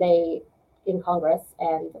 and they in Congress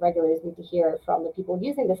and the regulators need to hear from the people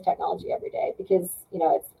using this technology every day, because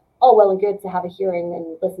it's all well and good to have a hearing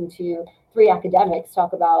and listen to 3 academics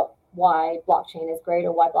talk about why blockchain is great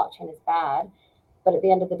or why blockchain is bad. But at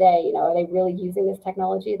the end of the day, are they really using this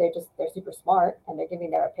technology? They're super smart and they're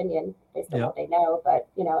giving their opinion based on what they know. But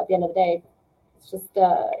at the end of the day, it's just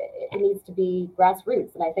it needs to be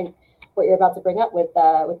grassroots. And I think what you're about to bring up with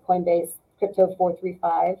Coinbase Crypto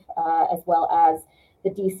 435, as well as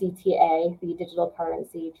the DCTA, the Digital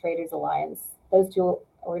Currency Traders Alliance, those two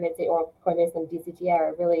organizations, or Coinbase and DCTA,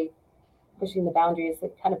 are really pushing the boundaries,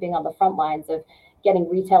 kind of being on the front lines of getting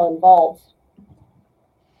retail involved.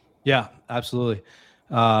 Yeah, absolutely.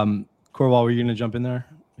 Corval, were you going to jump in there?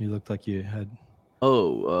 You looked like you had.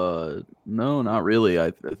 Oh, no, not really.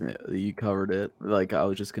 I think you covered it. Like, I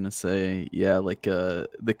was just gonna say, yeah, like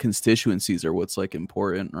the constituencies are what's like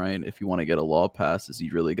important, right? If you want to get a law passed, is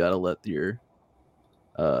you really got to let your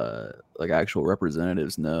like actual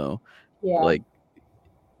representatives know. Yeah.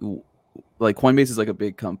 Like Coinbase is like a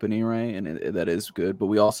big company, right? And that is good, but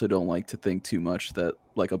we also don't like to think too much that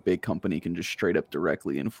like a big company can just straight up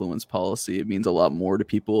directly influence policy. It means a lot more to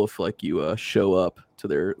people if like you show up to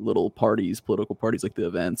their little parties, political parties, like the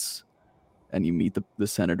events, and you meet the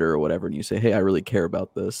senator or whatever, and you say, "Hey, I really care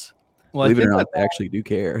about this." Well, Believe it or not, they actually do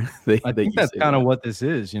care. I think that's kind of what this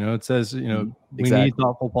is. It says, we need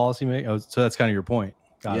thoughtful policy makers. So that's kind of your point.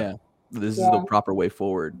 Got it. This is the proper way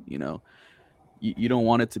forward. You don't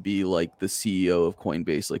want it to be like the CEO of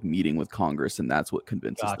Coinbase like meeting with Congress and that's what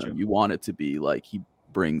convinces them. You want it to be like he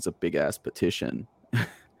brings a big ass petition.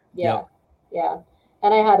 Yeah.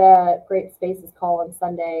 And I had a great Spaces call on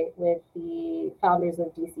Sunday with the founders of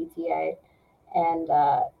DCTA, and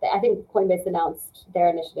I think Coinbase announced their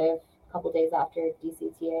initiative a couple days after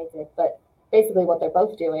DCTA did. But basically, what they're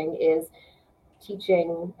both doing is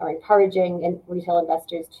teaching or encouraging retail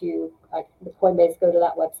investors to, like, with Coinbase, go to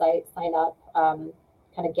that website, sign up,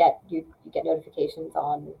 kind of get notifications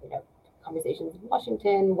on conversations in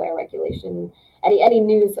Washington, where regulation, any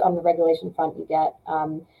news on the regulation front you get,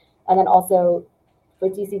 and then also for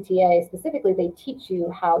DCTA specifically, they teach you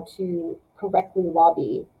how to correctly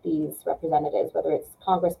lobby these representatives, whether it's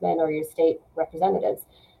congressmen or your state representatives,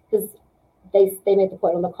 because they made the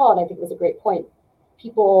point on the call, and I think it was a great point.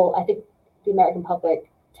 People, I think the American public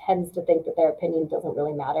tends to think that their opinion doesn't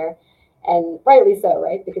really matter, and rightly so,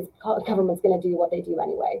 right? Because government's going to do what they do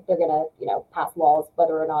anyway. They're going to, pass laws,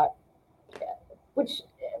 whether or not, which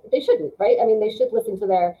they shouldn't, right? I mean, they should listen to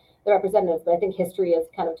their representatives, but I think history has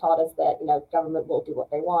kind of taught us that, government will do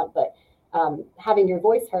what they want, but having your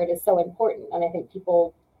voice heard is so important, and I think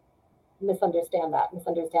people misunderstand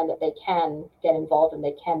that they can get involved and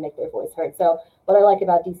they can make their voice heard. So what I like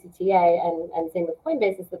about DCTA and same with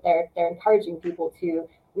Coinbase is that they're encouraging people to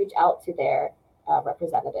reach out to their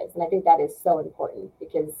representatives, and I think that is so important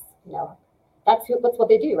because that's what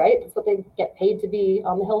they do, right? That's what they get paid to be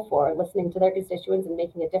on the Hill for, listening to their constituents and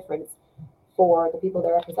making a difference for the people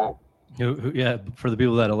they represent. Yeah, for the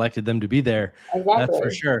people that elected them to be there. Exactly. That's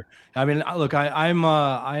for sure. I mean, look, I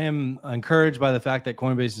am encouraged by the fact that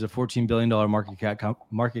Coinbase is a $14 billion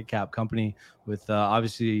market cap company with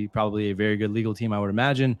obviously probably a very good legal team, I would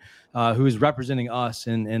imagine, who is representing us.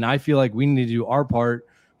 And I feel like we need to do our part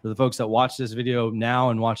for the folks that watch this video now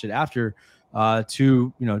and watch it after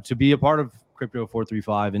to be a part of Crypto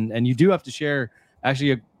 435. And you do have to share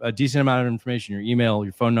actually a decent amount of information, your email,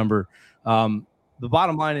 your phone number. The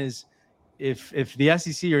bottom line is, if the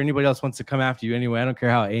SEC or anybody else wants to come after you anyway, I don't care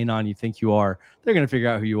how anon you think you are, they're going to figure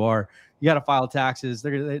out who you are. You got to file taxes.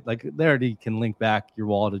 They already can link back your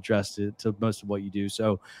wallet address to most of what you do.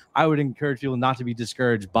 So I would encourage people not to be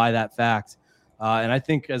discouraged by that fact. And I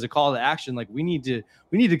think as a call to action, like we need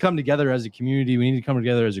to come together as a community. We need to come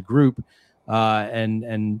together as a group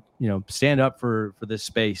and stand up for this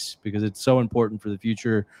space because it's so important for the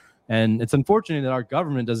future And it's unfortunate that our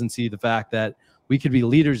government doesn't see the fact that we could be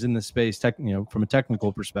leaders in this space, from a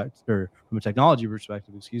technical perspective or from a technology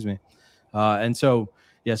perspective, excuse me. And so,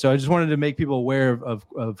 yeah, so I just wanted to make people aware of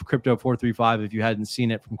Crypto 435 if you hadn't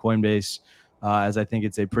seen it from Coinbase, as I think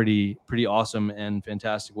it's a pretty awesome and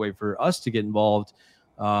fantastic way for us to get involved,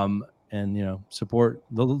 and support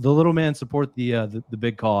the little man, support the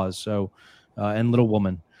big cause. So, and little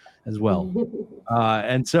woman as well.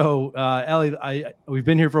 And so, Ellie, we've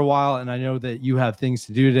been here for a while, and I know that you have things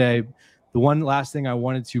to do today. The one last thing I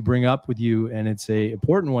wanted to bring up with you, and it's a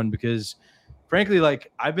important one because, frankly, like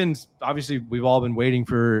obviously we've all been waiting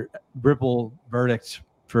for Ripple verdict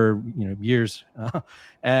for years,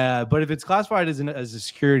 but if it's classified as a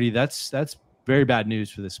security, that's very bad news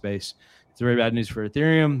for this space. It's very bad news for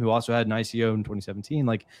Ethereum, who also had an ICO in 2017.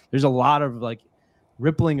 Like, there's a lot of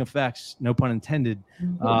rippling effects, no pun intended,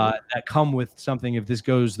 that come with something if this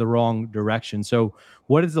goes the wrong direction. So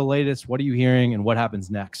what is the latest? What are you hearing, and what happens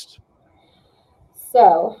next?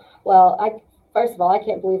 So, well, first of all, I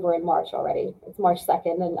can't believe we're in March already. It's March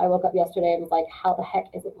 2nd, and I woke up yesterday and was like, how the heck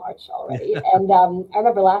is it March already? And I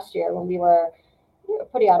remember last year when we were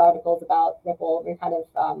putting out articles about Ripple, we kind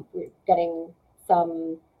of we were getting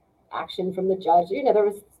some action from the judge.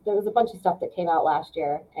 There was a bunch of stuff that came out last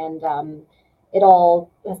year, and it all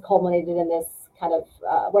has culminated in this kind of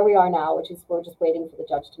where we are now, which is we're just waiting for the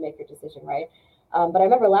judge to make her decision, right? But I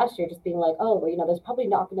remember last year just being like, oh, well, there's probably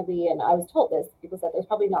not going to be, and I was told this, people said there's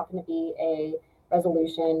probably not going to be a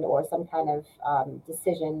resolution or some kind of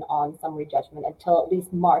decision on summary judgment until at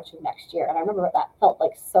least March of next year. And I remember that felt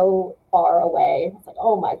like so far away. It's like,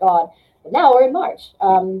 oh my God, but now we're in March.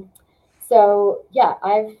 So yeah,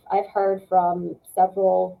 I've heard from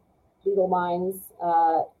several legal minds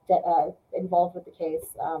involved with the case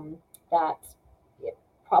that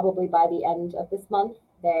probably by the end of this month,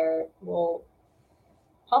 there will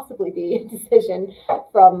possibly be a decision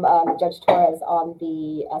from Judge Torres on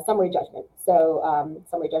the summary judgment. So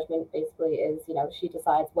summary judgment basically is, she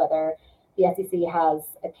decides whether the SEC has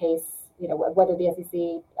a case, whether the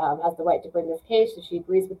SEC has the right to bring this case. If she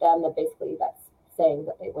agrees with them, then basically that's saying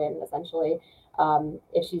that they win, essentially.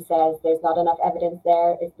 If she says there's not enough evidence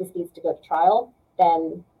there, if this needs to go to trial,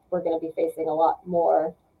 then we're going to be facing a lot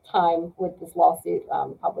more time with this lawsuit,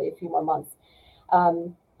 probably a few more months.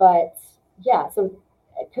 But yeah, so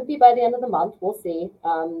it could be by the end of the month. We'll see.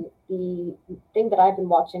 The thing that I've been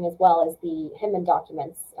watching as well is the Hinman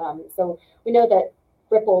documents. So we know that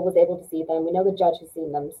Ripple was able to see them. We know the judge has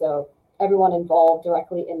seen them. So everyone involved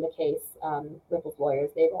directly in the case, Ripple's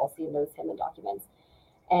lawyers, they've all seen those Hinman documents.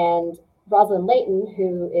 And Rosalind Layton,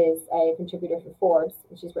 who is a contributor for Forbes,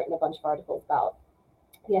 and she's written a bunch of articles about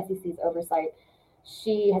the SEC's oversight,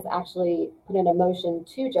 she has actually put in a motion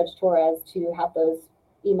to Judge Torres to have those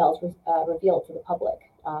emails revealed to the public.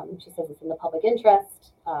 She says it's in the public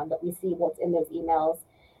interest that we see what's in those emails.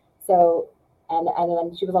 So, and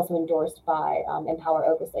then she was also endorsed by Empower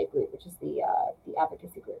Oversight Group, which is the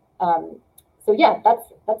advocacy group. So yeah,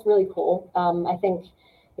 that's really cool. I think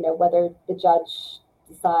whether the judge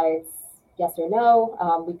decides yes or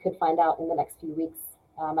no, we could find out in the next few weeks.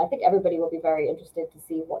 I think everybody will be very interested to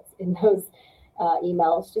see what's in those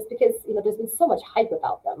emails, just because there's been so much hype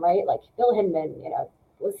about them, right? Like Bill Hinman,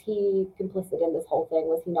 was he complicit in this whole thing?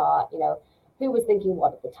 Was he not? Who was thinking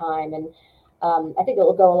what at the time? And I think it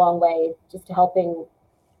will go a long way just to helping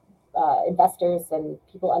investors and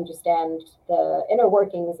people understand the inner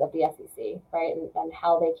workings of the SEC, right? And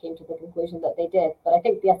how they came to the conclusion that they did. But I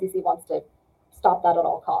think the SEC wants to stop that at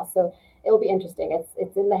all costs. So it will be interesting.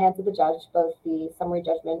 It's in the hands of the judge, both the summary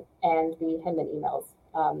judgment and the Hinman emails.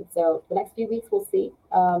 So the next few weeks we'll see.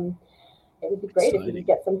 It would be great if we could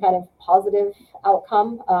get some kind of positive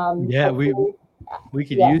outcome. Yeah, we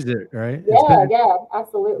could use it, right? Yeah,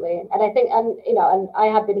 absolutely. And I think, and I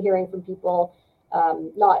have been hearing from people,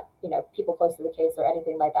 not people close to the case or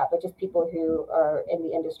anything like that, but just people who are in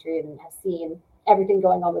the industry and have seen everything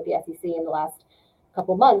going on with the SEC in the last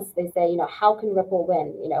couple months. They say, how can Ripple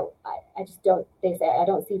win? I just don't. They say I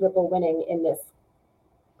don't see Ripple winning in this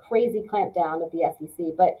crazy clampdown of the SEC,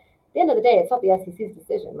 but at the end of the day, it's not the SEC's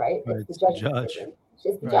decision, right? It's the judge's decision.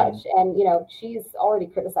 She's the judge. And, she's already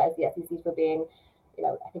criticized the SEC for being,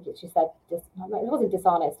 I think she said, it wasn't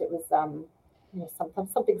dishonest. It was,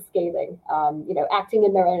 something scathing, acting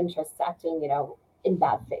in their own interests, acting, in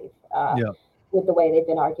bad faith with the way they've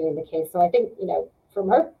been arguing the case. So I think, from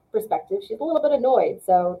her perspective, she's a little bit annoyed.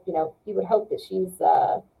 So, you would hope that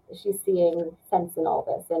she's seeing sense in all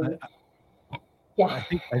this. And yeah,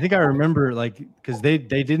 I think I remember, because they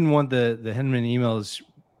didn't want the Hinman emails,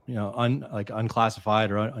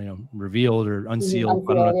 unclassified or revealed or unsealed.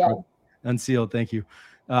 Unsealed, unsealed. Thank you.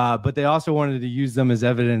 but they also wanted to use them as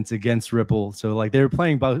evidence against Ripple. So like they were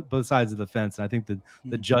playing both sides of the fence. And I think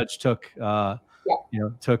the judge took a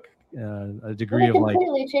degree of like. They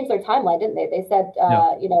completely changed their timeline, didn't they? They said,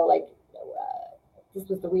 this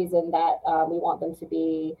was the reason that we want them to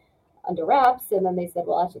be under wraps. And then they said,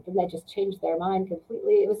 well, actually, then they just changed their mind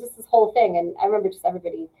completely. It was just this whole thing. And I remember just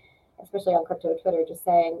everybody, especially on crypto Twitter, just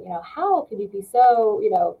saying, how can you be so,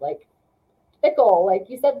 like fickle? Like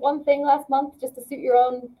you said one thing last month just to suit your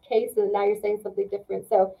own case, and now you're saying something different.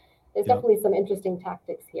 So there's definitely some interesting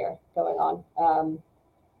tactics here going on. All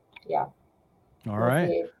right.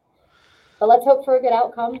 See. But let's hope for a good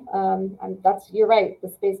outcome. You're right. The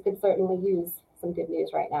space could certainly use some good news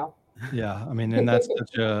right now. Yeah, I mean, and that's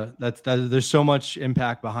there's so much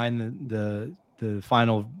impact behind the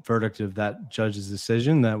final verdict of that judge's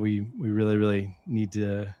decision that we really need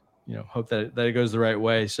to hope that it goes the right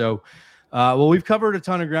way. So, well, we've covered a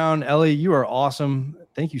ton of ground. Ellie, you are awesome.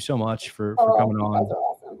 Thank you so much for coming on. You guys are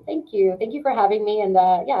awesome. Thank you for having me. And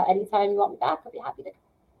anytime you want me back, I'll be happy to.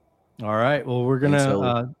 All right. Well, we're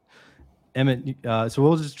gonna. Emmett, so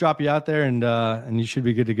we'll just drop you out there and you should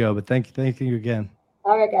be good to go. But thank you again.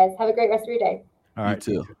 All right, guys. Have a great rest of your day. All right,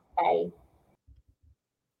 you too. Bye.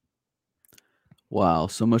 Wow,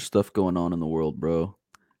 so much stuff going on in the world, bro.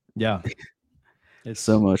 Yeah. It's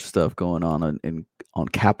so much stuff going on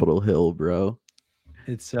Capitol Hill, bro.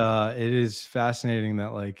 It is fascinating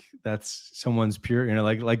that like that's someone's pure,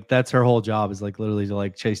 like that's her whole job is like literally to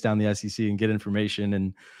like chase down the SEC and get information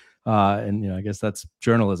and I guess that's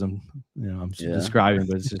journalism. I'm describing,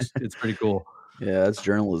 but it's pretty cool. Yeah, that's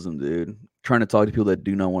journalism, dude. Trying to talk to people that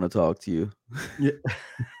do not want to talk to you. Yeah,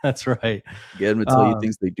 that's right. Get them to tell you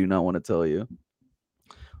things they do not want to tell you.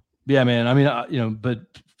 Yeah, man. I mean, but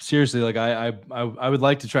seriously, like I would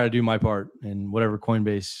like to try to do my part in whatever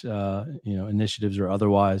Coinbase, initiatives or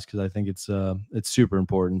otherwise, because I think it's super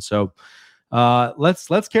important. So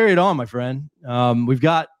let's carry it on, my friend. We've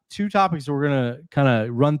got two topics that we're gonna kind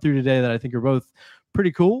of run through today that I think are both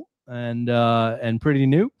pretty cool and pretty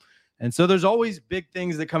new. And so there's always big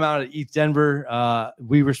things that come out at ETH Denver.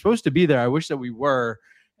 We were supposed to be there. I wish that we were,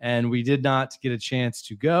 and we did not get a chance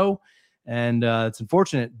to go. And it's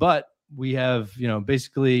unfortunate, but we have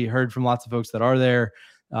basically heard from lots of folks that are there.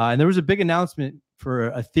 And there was a big announcement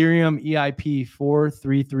for Ethereum EIP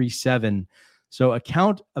 4337. So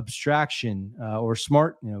account abstraction or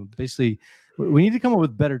smart, basically. We need to come up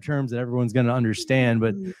with better terms that everyone's going to understand.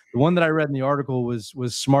 But the one that I read in the article was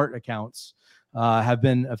smart accounts have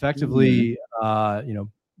been effectively,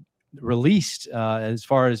 released as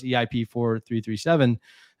far as EIP 4337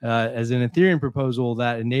 as an Ethereum proposal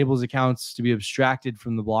that enables accounts to be abstracted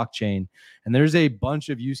from the blockchain. And there's a bunch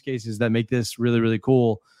of use cases that make this really, really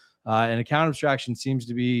cool. And account abstraction seems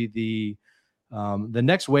to be the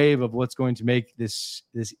next wave of what's going to make this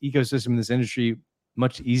ecosystem, this industry,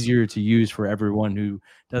 much easier to use for everyone who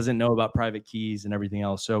doesn't know about private keys and everything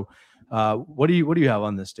else. So what do you have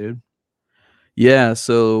on this, dude? Yeah,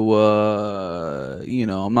 so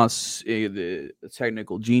I'm not the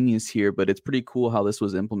technical genius here, but it's pretty cool how this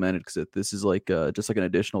was implemented, because this is like just like an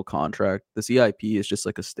additional contract. This EIP is just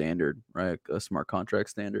like a standard, right? A smart contract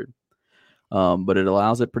standard. But it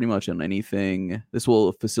allows it pretty much on anything. This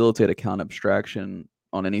will facilitate account abstraction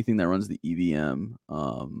on anything that runs the EVM,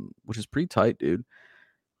 which is pretty tight, dude.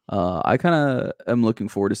 I kind of am looking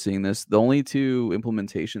forward to seeing this. The only two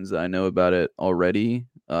implementations that I know about it already,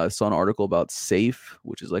 I saw an article about Safe,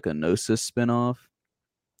 which is like a Gnosis spinoff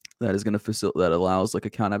that is going to that allows like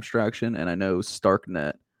account abstraction, and I know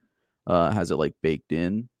Starknet has it like baked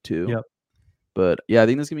in too. Yep. But yeah, I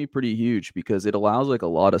think this is gonna be pretty huge because it allows like a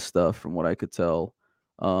lot of stuff from what I could tell.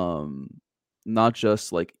 Not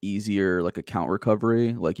just like easier like account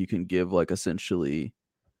recovery, like you can give like essentially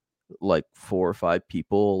like 4 or 5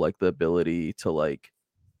 people like the ability to like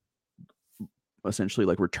essentially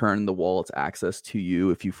like return the wallet's access to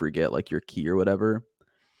you if you forget like your key or whatever.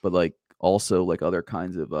 But like also like other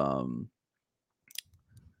kinds of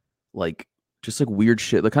like just like weird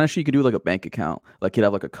shit, the kind of shit you could do with like a bank account. Like you'd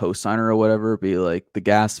have like a cosigner or whatever, be like the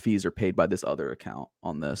gas fees are paid by this other account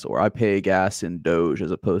on this, or I pay gas in Doge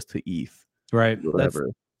as opposed to ETH. Right.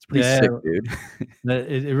 Whatever. It's pretty sick, dude.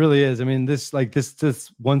 It really is. I mean, this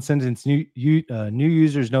one sentence, new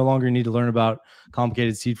users no longer need to learn about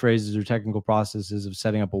complicated seed phrases or technical processes of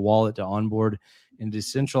setting up a wallet to onboard in a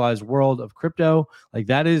decentralized world of crypto. Like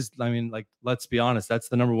that is, I mean, like, let's be honest, that's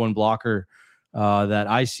the number one blocker that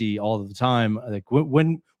I see all the time. Like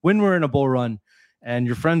when we're in a bull run and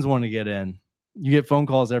your friends want to get in, you get phone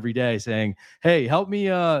calls every day saying, hey, help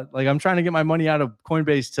me. Like I'm trying to get my money out of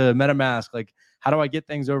Coinbase to MetaMask. Like, how do I get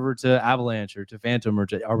things over to Avalanche or to Phantom or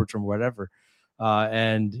to Arbitrum or whatever?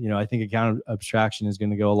 And I think account abstraction is going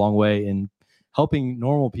to go a long way in helping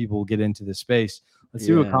normal people get into this space. Let's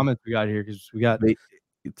see what comments we got here, because we got.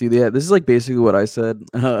 Dude, yeah, this is like basically what I said.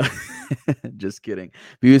 Just kidding.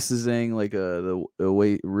 Beavis is saying like the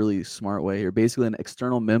way, really smart way here. Basically, an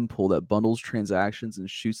external mempool that bundles transactions and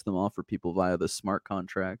shoots them off for people via the smart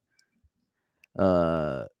contract.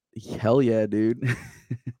 Hell yeah, dude.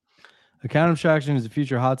 Account abstraction is the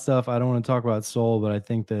future hot stuff. I don't want to talk about Sol, but I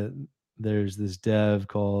think that there's this dev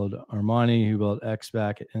called Armani who built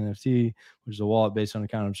XBack at NFT, which is a wallet based on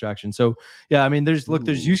account abstraction. So yeah, I mean, there's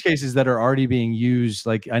use cases that are already being used.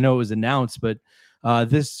 Like, I know it was announced, but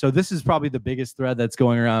this is probably the biggest thread that's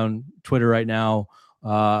going around Twitter right now,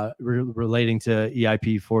 relating to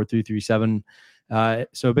EIP 4337.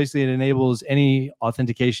 So basically, it enables any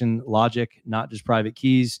authentication logic, not just private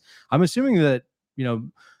keys. I'm assuming that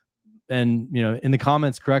and in the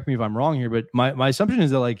comments, correct me if I'm wrong here, but my assumption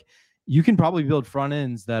is that like you can probably build front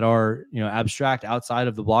ends that are abstract outside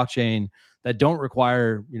of the blockchain that don't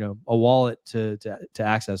require a wallet to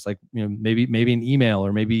access, like maybe an email,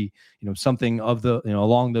 or maybe something of the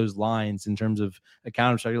along those lines in terms of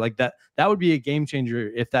account abstraction. Like that would be a game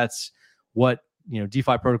changer if that's what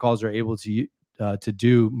DeFi protocols are able to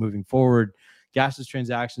do moving forward. Gasless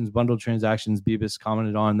transactions, bundled transactions, Beavis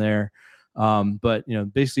commented on there. But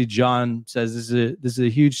basically John says this is a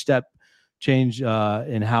huge step change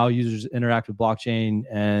in how users interact with blockchain,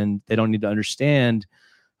 and they don't need to understand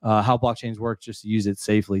how blockchains work just to use it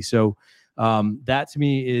safely. So that to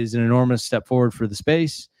me is an enormous step forward for the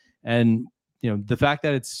space. And the fact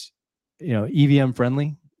that it's EVM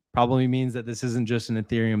friendly probably means that this isn't just an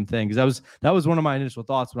Ethereum thing, because that was one of my initial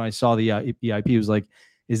thoughts when I saw the EIP. Was like,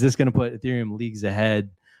 is this going to put Ethereum leagues ahead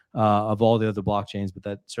of all the other blockchains? But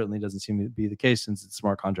that certainly doesn't seem to be the case, since it's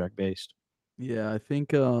smart contract based. Yeah,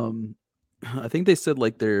 I think they said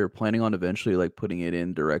like they're planning on eventually like putting it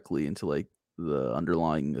in directly into like the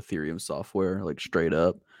underlying Ethereum software, like straight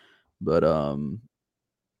up. But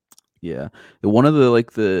yeah, one of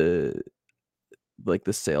the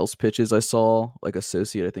sales pitches I saw like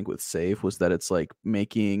associated, I think, with Safe was that it's like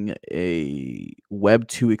making a Web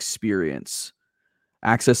 2 experience,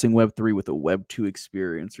 accessing Web 3 with a Web 2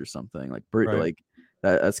 experience or something like Right. like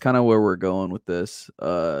that's kind of where we're going with this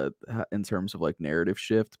in terms of like narrative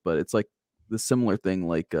shift. But it's like the similar thing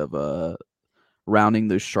like of rounding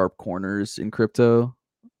those sharp corners in crypto,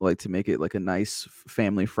 like to make it like a nice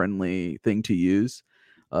family friendly thing to use.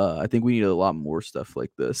 I think we need a lot more stuff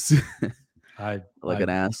like this. An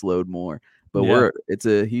ass load more. But it's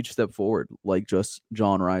a huge step forward, like just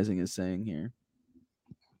John Rising is saying here.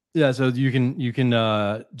 Yeah, so you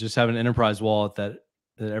can just have an enterprise wallet that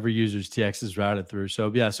every user's TX is routed through.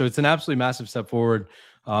 So yeah, so it's an absolutely massive step forward.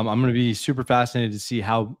 I'm going to be super fascinated to see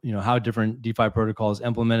how how different DeFi protocols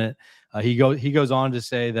implement it. He goes on to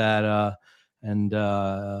say that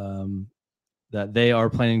that they are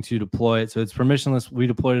planning to deploy it. So it's permissionless. We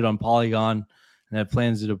deployed it on Polygon, and have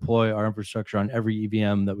plans to deploy our infrastructure on every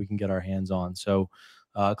EVM that we can get our hands on. So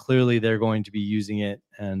clearly they're going to be using it,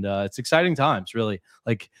 and it's exciting times, really.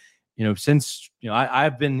 Like, since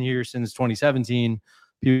I've been here since 2017.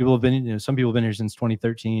 People have been, some people have been here since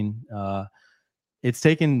 2013. It's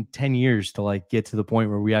taken 10 years to like get to the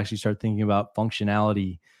point where we actually start thinking about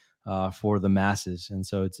functionality for the masses, and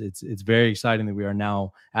so it's very exciting that we are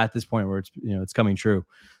now at this point where it's it's coming true.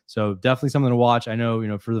 So definitely something to watch. I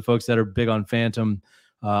know for the folks that are big on Phantom,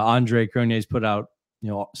 Andre Cronier's put out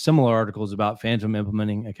similar articles about Phantom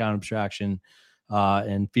implementing account abstraction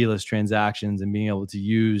and feeless transactions, and being able to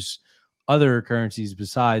use other currencies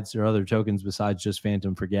besides, or other tokens besides just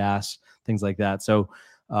Phantom for gas, things like that. So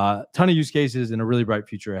ton of use cases and a really bright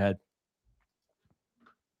future ahead.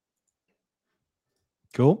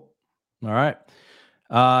 Cool. All right.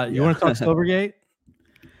 You want to talk Silvergate?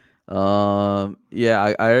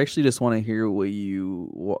 Yeah, I actually just want to hear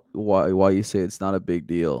why you say it's not a big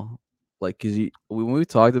deal. Like, cause when we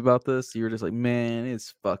talked about this, you were just like, man,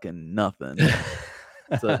 it's fucking nothing.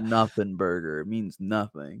 It's a nothing burger. It means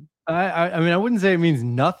nothing. I mean, I wouldn't say it means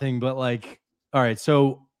nothing, but like, all right.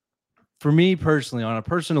 So for me personally, on a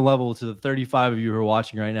personal level, to the 35 of you who are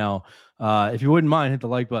watching right now, if you wouldn't mind, hit the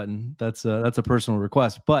like button. That's a personal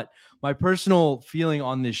request. But my personal feeling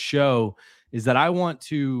on this show is that I want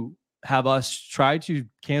to have us try to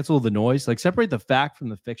cancel the noise, like separate the fact from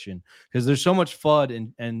the fiction, because there's so much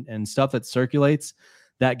FUD and stuff that circulates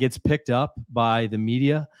that gets picked up by the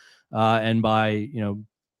media and by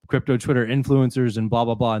crypto Twitter influencers and blah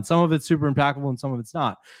blah blah, and some of it's super impactful and some of it's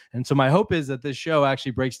not. And so my hope is that this show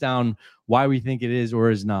actually breaks down why we think it is or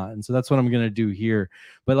is not. And so that's what I'm going to do here.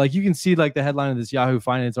 But like, you can see like the headline of this Yahoo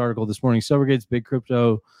Finance article this morning: Silvergate's big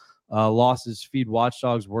crypto losses feed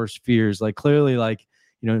watchdogs' worst fears. Like clearly, like,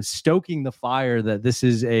 stoking the fire that this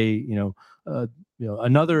is a,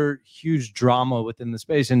 another huge drama within the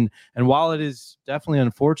space. And while it is definitely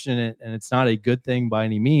unfortunate and it's not a good thing by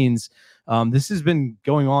any means, this has been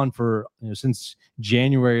going on for, since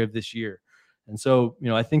January of this year. And so,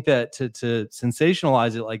 I think that to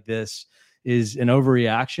sensationalize it like this is an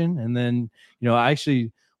overreaction. And then,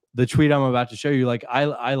 actually the tweet I'm about to show you, like,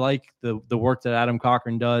 I like the work that Adam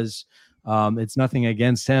Cochran does. It's nothing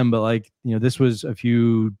against him, but like, this was a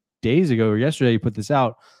few days ago or yesterday, he put this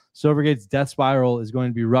out. Silvergate's death spiral is going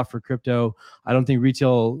to be rough for crypto. I don't think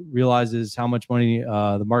retail realizes how much money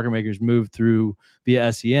the market makers move through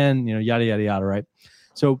via SEN, yada, yada, yada, right?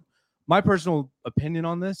 So my personal opinion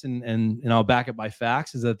on this, and I'll back it by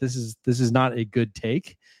facts, is that this is not a good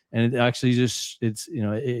take. And it actually just,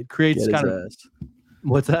 it creates kind of...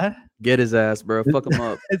 What's that? Get his ass, bro. Fuck him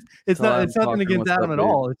up. It's nothing against Adam at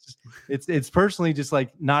all. It's personally just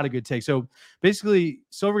like not a good take. So basically,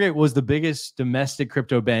 Silvergate was the biggest domestic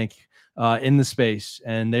crypto bank in the space,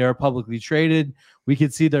 and they are publicly traded. We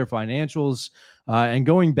could see their financials, and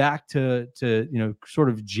going back to sort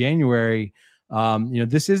of January,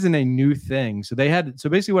 this isn't a new thing. So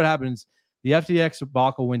basically what happens, the FTX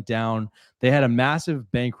debacle went down. They had a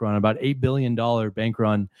massive bank run, about $8 billion bank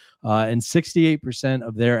run, and 68%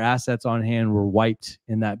 of their assets on hand were wiped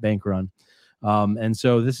in that bank run. And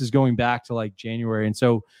so this is going back to like January. And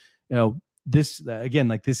so, this, again,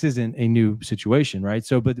 like this isn't a new situation, right?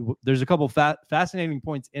 So, but there's a couple fascinating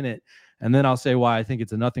points in it. And then I'll say why I think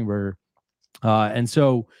it's a nothing burger. And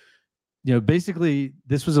so, basically,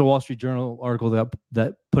 this was a Wall Street Journal article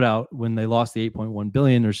that put out when they lost the 8.1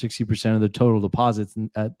 billion, or 60% of the total deposits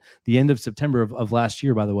at the end of September of last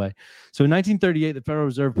year, by the way. So in 1938, the Federal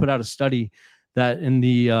Reserve put out a study that in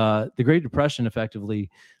the Great Depression, effectively,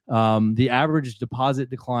 the average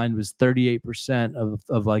deposit decline was 38%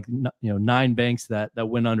 of like 9 banks that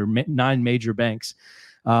went under, 9 major banks.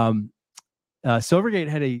 Silvergate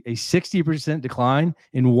had a 60% decline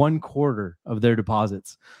in 1 quarter of their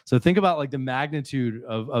deposits. So think about like the magnitude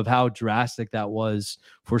of how drastic that was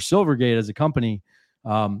for Silvergate as a company.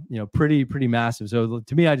 Pretty massive. So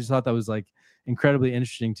to me, I just thought that was like incredibly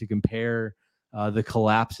interesting to compare the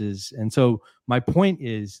collapses. And so my point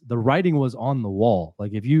is, the writing was on the wall.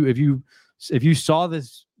 Like if you saw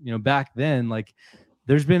this, back then, like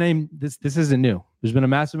there's been this isn't new. There's been a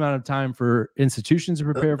massive amount of time for institutions to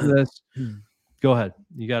prepare for this. Go ahead.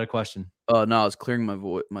 You got a question? No, I was clearing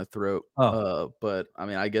my throat. But I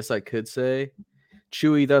mean, I guess I could say,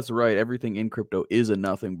 Chewy, that's right. Everything in crypto is a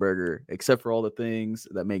nothing burger, except for all the things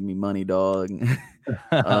that make me money, dog.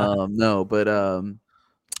 No, but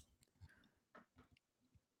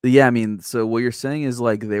yeah, I mean, so what you're saying is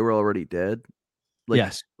like they were already dead? Like,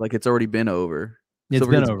 yes. Like it's already been over. It's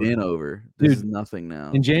been over. This is nothing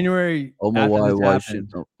now. In January, Shindaru,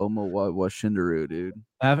 dude.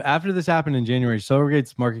 After this happened in January,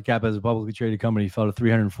 Silvergate's market cap as a publicly traded company fell to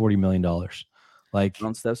 $340 million. Like,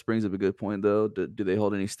 John Steps brings up a good point, though. Do they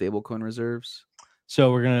hold any stablecoin reserves?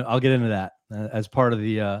 So I'll get into that as part of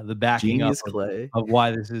the backing Genius up of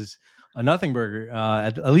why this is a nothing burger.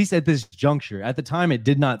 At least at this juncture. At the time, it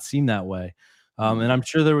did not seem that way, and I'm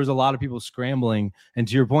sure there was a lot of people scrambling. And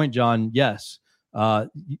to your point, John, yes.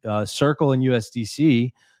 Circle and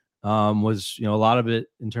USDC was, a lot of it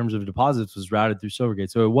in terms of deposits was routed through Silvergate.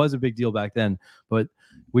 So it was a big deal back then, but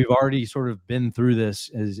we've already sort of been through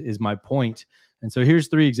this is my point. And so here's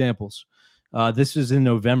 3 examples. This was in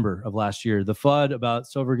November of last year. The FUD about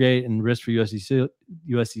Silvergate and risk for USDC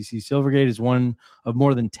Silvergate is one of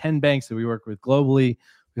more than 10 banks that we work with globally.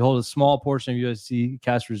 We hold a small portion of USD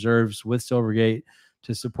cash reserves with Silvergate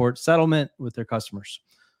to support settlement with their customers.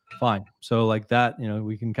 Fine. So like that,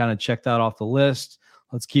 we can kind of check that off the list.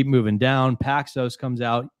 Let's keep moving down. Paxos comes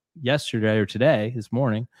out yesterday or today, this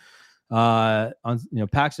morning.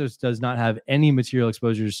 Paxos does not have any material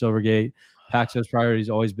exposure to Silvergate. Paxos priority has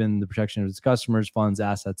always been the protection of its customers, funds,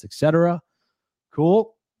 assets, etc.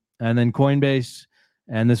 Cool. And then Coinbase,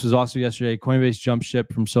 and this was also yesterday, Coinbase jumped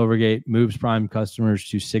ship from Silvergate, moves prime customers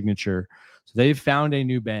to Signature. So they've found a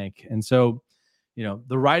new bank. And so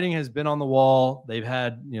the writing has been on the wall. They've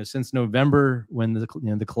had, since November when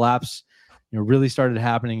the collapse, really started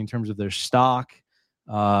happening in terms of their stock.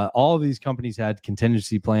 All of these companies had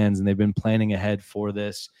contingency plans, and they've been planning ahead for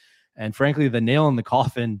this. And frankly, the nail in the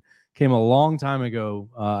coffin came a long time ago,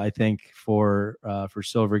 I think, for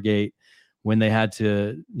Silvergate, when they had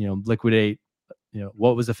to, liquidate,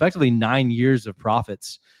 what was effectively 9 years of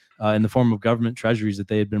profits. In the form of government treasuries that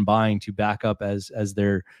they had been buying to back up as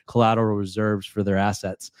their collateral reserves for their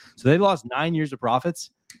assets. So they lost 9 years of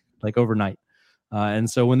profits, like overnight. And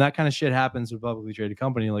so when that kind of shit happens with a publicly traded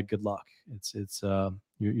company, like, good luck.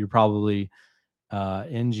 You're probably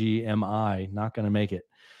NGMI, not going to make it.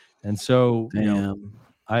 And so,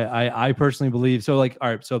 I personally believe so. Like, all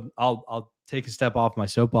right, so I'll take a step off my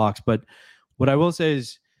soapbox, but what I will say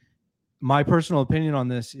is my personal opinion on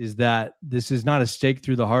this is that this is not a stake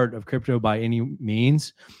through the heart of crypto by any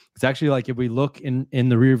means. It's actually like, if we look in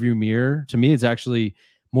the rearview mirror, to me, it's actually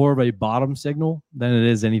more of a bottom signal than it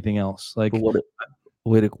is anything else. Like,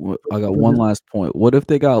 wait, I got one last point. What if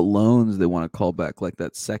they got loans they want to call back, like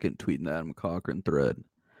that second tweet in the Adam Cochran thread?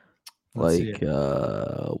 Like,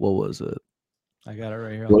 what was it? I got it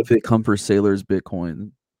right here. What if they come for Sailor's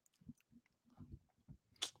Bitcoin?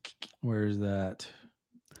 Where is that?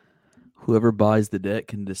 Whoever buys the debt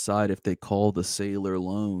can decide if they call the Sailor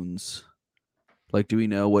loans. Like, do we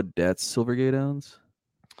know what debts Silvergate owns?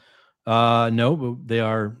 No, but they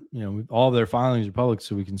are, all of their filings are public,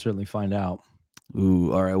 so we can certainly find out.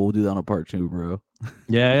 Ooh, all right, we'll do that on a part 2, bro.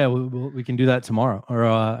 Yeah, we can do that tomorrow, or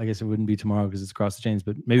I guess it wouldn't be tomorrow because it's Across the Chains,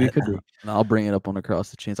 but maybe it could be. I'll bring it up on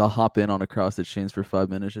Across the Chains. I'll hop in on Across the Chains for 5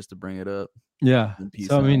 minutes just to bring it up. Yeah.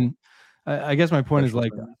 So out. I mean, I guess my point is,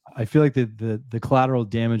 like, I feel like the collateral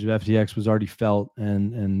damage of FTX was already felt,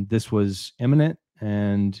 and this was imminent,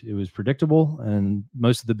 and it was predictable, and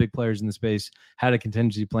most of the big players in the space had a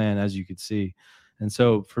contingency plan, as you could see. And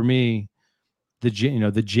so for me, the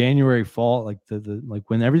January fall, like like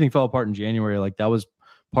when everything fell apart in January, like that was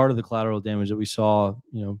part of the collateral damage that we saw,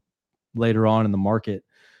 later on in the market.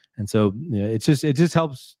 And so it just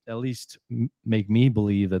helps at least make me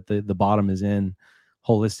believe that the bottom is in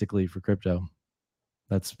holistically for crypto.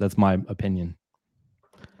 That's my opinion.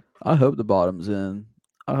 I hope the bottom's in.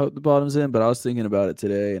 But I was thinking about it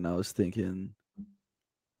today, and I was thinking,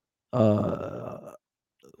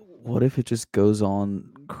 what if it just goes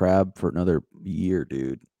on crab for another year,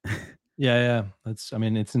 dude? Yeah. It's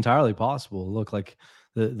entirely possible. Look, like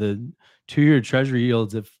the 2-year treasury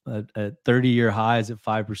yields at 30-year highs at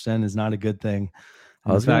 5% is not a good thing.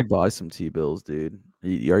 I was gonna buy some T-bills, dude.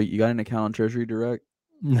 You got an account on Treasury Direct?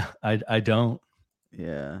 No, I don't.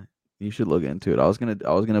 Yeah, you should look into it. I was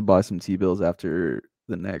gonna buy some T-bills after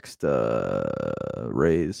the next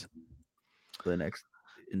raise, the next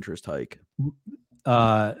interest hike.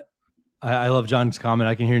 I love John's comment.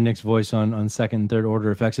 I can hear Nick's voice on second and third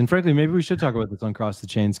order effects. And frankly, maybe we should talk about this on Cross the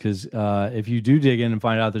Chains, because if you do dig in and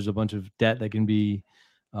find out there's a bunch of debt that can be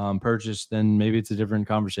purchased, then maybe it's a different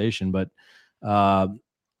conversation. But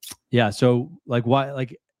yeah, so like, why,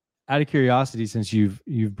 like, out of curiosity, since you've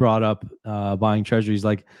brought up buying treasuries,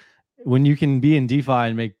 like, when you can be in DeFi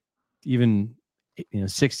and make even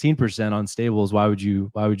 16% on stables, why would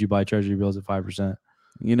you buy treasury bills at 5%?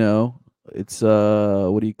 It's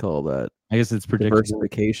what do you call that? I guess it's predictable.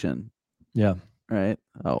 Diversification. Yeah. Right.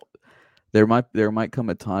 Oh, there might come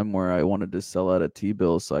a time where I wanted to sell out a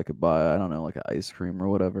T-bill so I could buy, I don't know, like an ice cream or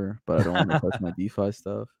whatever, but I don't want to touch my DeFi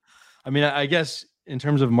stuff. I mean, I guess in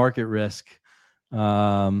terms of market risk,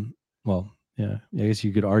 well, yeah, I guess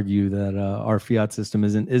you could argue that our fiat system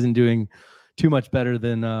isn't doing too much better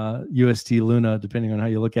than UST Luna, depending on how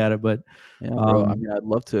you look at it. But yeah, bro, I mean, I'd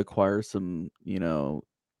love to acquire some,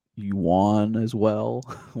 yuan as well.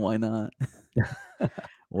 Why not?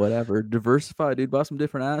 Whatever, diversify, dude. Buy some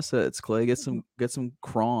different assets, Clay. Get some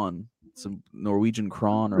kron, some Norwegian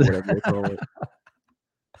kron or whatever they call it.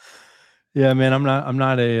 Yeah, man, I'm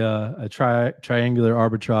not a triangular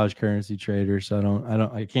arbitrage currency trader,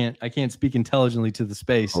 so I can't speak intelligently to the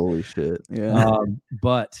space. Holy shit. Yeah.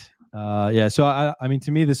 But yeah, so I mean,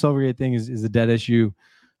 to me, the Silvergate thing is a dead issue.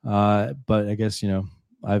 But I guess,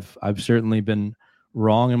 I've certainly been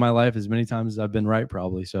wrong in my life as many times as I've been right,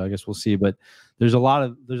 probably. So I guess we'll see. But there's a lot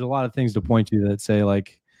of things to point to that say,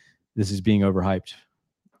 like, this is being overhyped.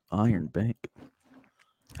 Iron Bank.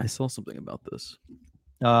 I saw something about this.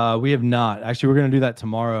 We have not. Actually, we're going to do that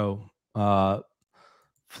tomorrow.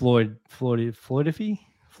 Floydify.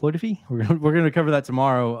 We're going to cover that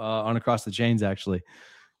tomorrow on Across the Chains, actually.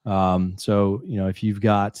 So, if you've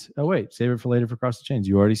got, save it for later for Across the Chains.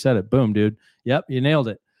 You already said it. Boom, dude. Yep, you nailed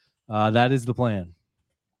it. That is the plan.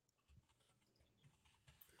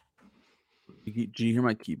 Did you hear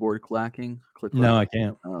my keyboard clacking? No, I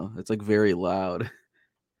can't. Oh, it's like very loud.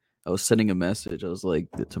 I was sending a message. I was like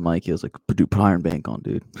to Mikey. I was like, "Put Iron Bank on,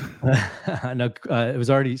 dude." No, it was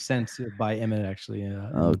already sent by Emmett, actually.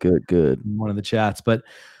 Oh, good. In one of the chats. But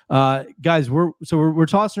guys, we're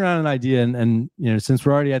tossing around an idea, and since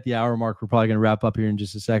we're already at the hour mark, we're probably going to wrap up here in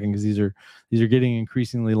just a second, because these are getting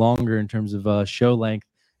increasingly longer in terms of show length,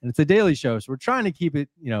 and it's a daily show, so we're trying to keep it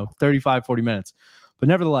 35-40 minutes. But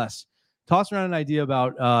nevertheless, toss around an idea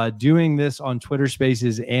about doing this on Twitter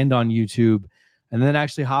Spaces and on YouTube. and then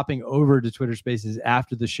actually hopping over to Twitter Spaces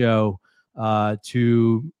after the show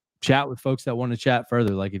to chat with folks that want to chat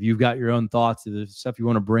further. Like if you've got your own thoughts, if there's stuff you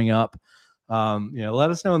want to bring up, let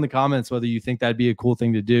us know in the comments whether you think that'd be a cool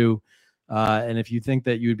thing to do. And if you think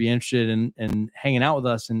that you would be interested in hanging out with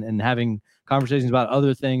us and having conversations about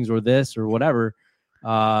other things or this or whatever,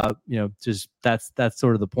 just that's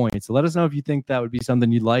sort of the point. So let us know if you think that would be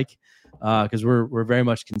something you'd like, because we're very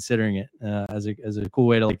much considering it as a cool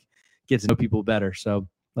way to like get to know people better. So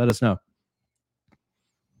let us know.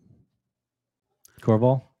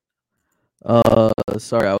 Corval?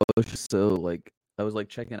 Sorry, I was just I was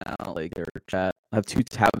checking out like their chat. I have 2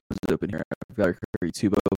 tabs open here. I've got our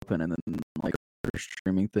YouTube open and then like our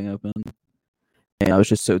streaming thing open. And I was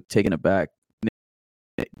just so taken aback.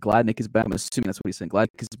 Glad Nick is back. I'm assuming that's what he's saying. Glad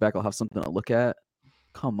Nick is back. I'll have something to look at.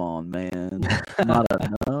 Come on, man. Not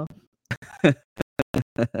enough.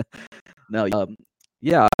 No,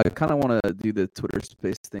 yeah, I kind of want to do the Twitter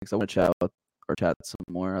Space thing. So I want to chat with our chat some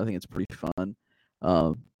more. I think it's pretty fun.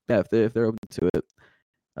 Yeah, if they're open to it,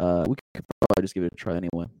 we could probably just give it a try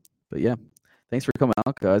anyway. But yeah, thanks for coming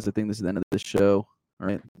out, guys. I think this is the end of the show. All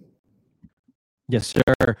right. Yes,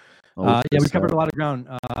 sir. Yeah, we covered a lot of ground.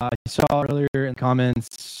 I saw earlier in the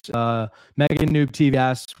comments, Megan Noob TV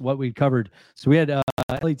asked what we covered. So we had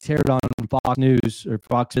Ellie Terrett on Fox News or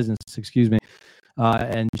Fox Business, excuse me.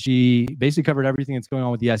 And she basically covered everything that's going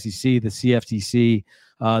on with the SEC, the CFTC,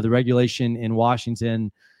 the regulation in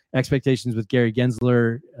Washington, expectations with Gary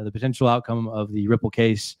Gensler, the potential outcome of the Ripple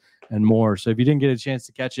case, and more. So if you didn't get a chance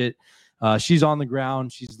to catch it, she's on the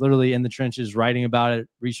ground. She's literally in the trenches writing about it,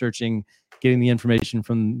 researching, getting the information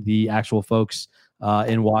from the actual folks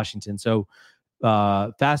in Washington. So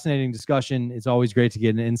fascinating discussion. It's always great to get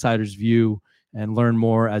an insider's view and learn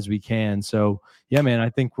more as we can. So yeah, man, I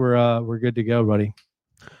think we're good to go, buddy.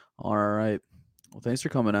 All right. Well, thanks for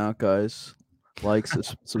coming out, guys. Like,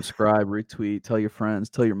 subscribe, retweet, tell your friends,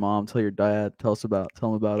 tell your mom, tell your dad, tell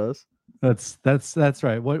them about us. That's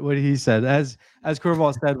right. What he said. As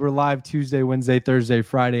Corval said, we're live Tuesday, Wednesday, Thursday,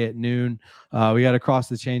 Friday at noon. We got Across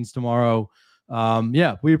the Chains tomorrow.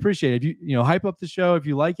 Yeah, we appreciate it. You hype up the show if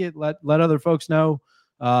you like it. Let other folks know.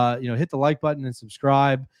 Hit the like button and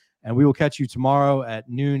subscribe. And we will catch you tomorrow at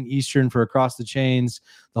noon Eastern for Across the Chains.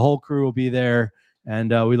 The whole crew will be there, and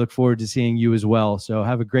we look forward to seeing you as well. So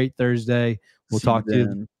have a great Thursday. We'll talk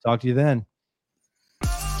to you then.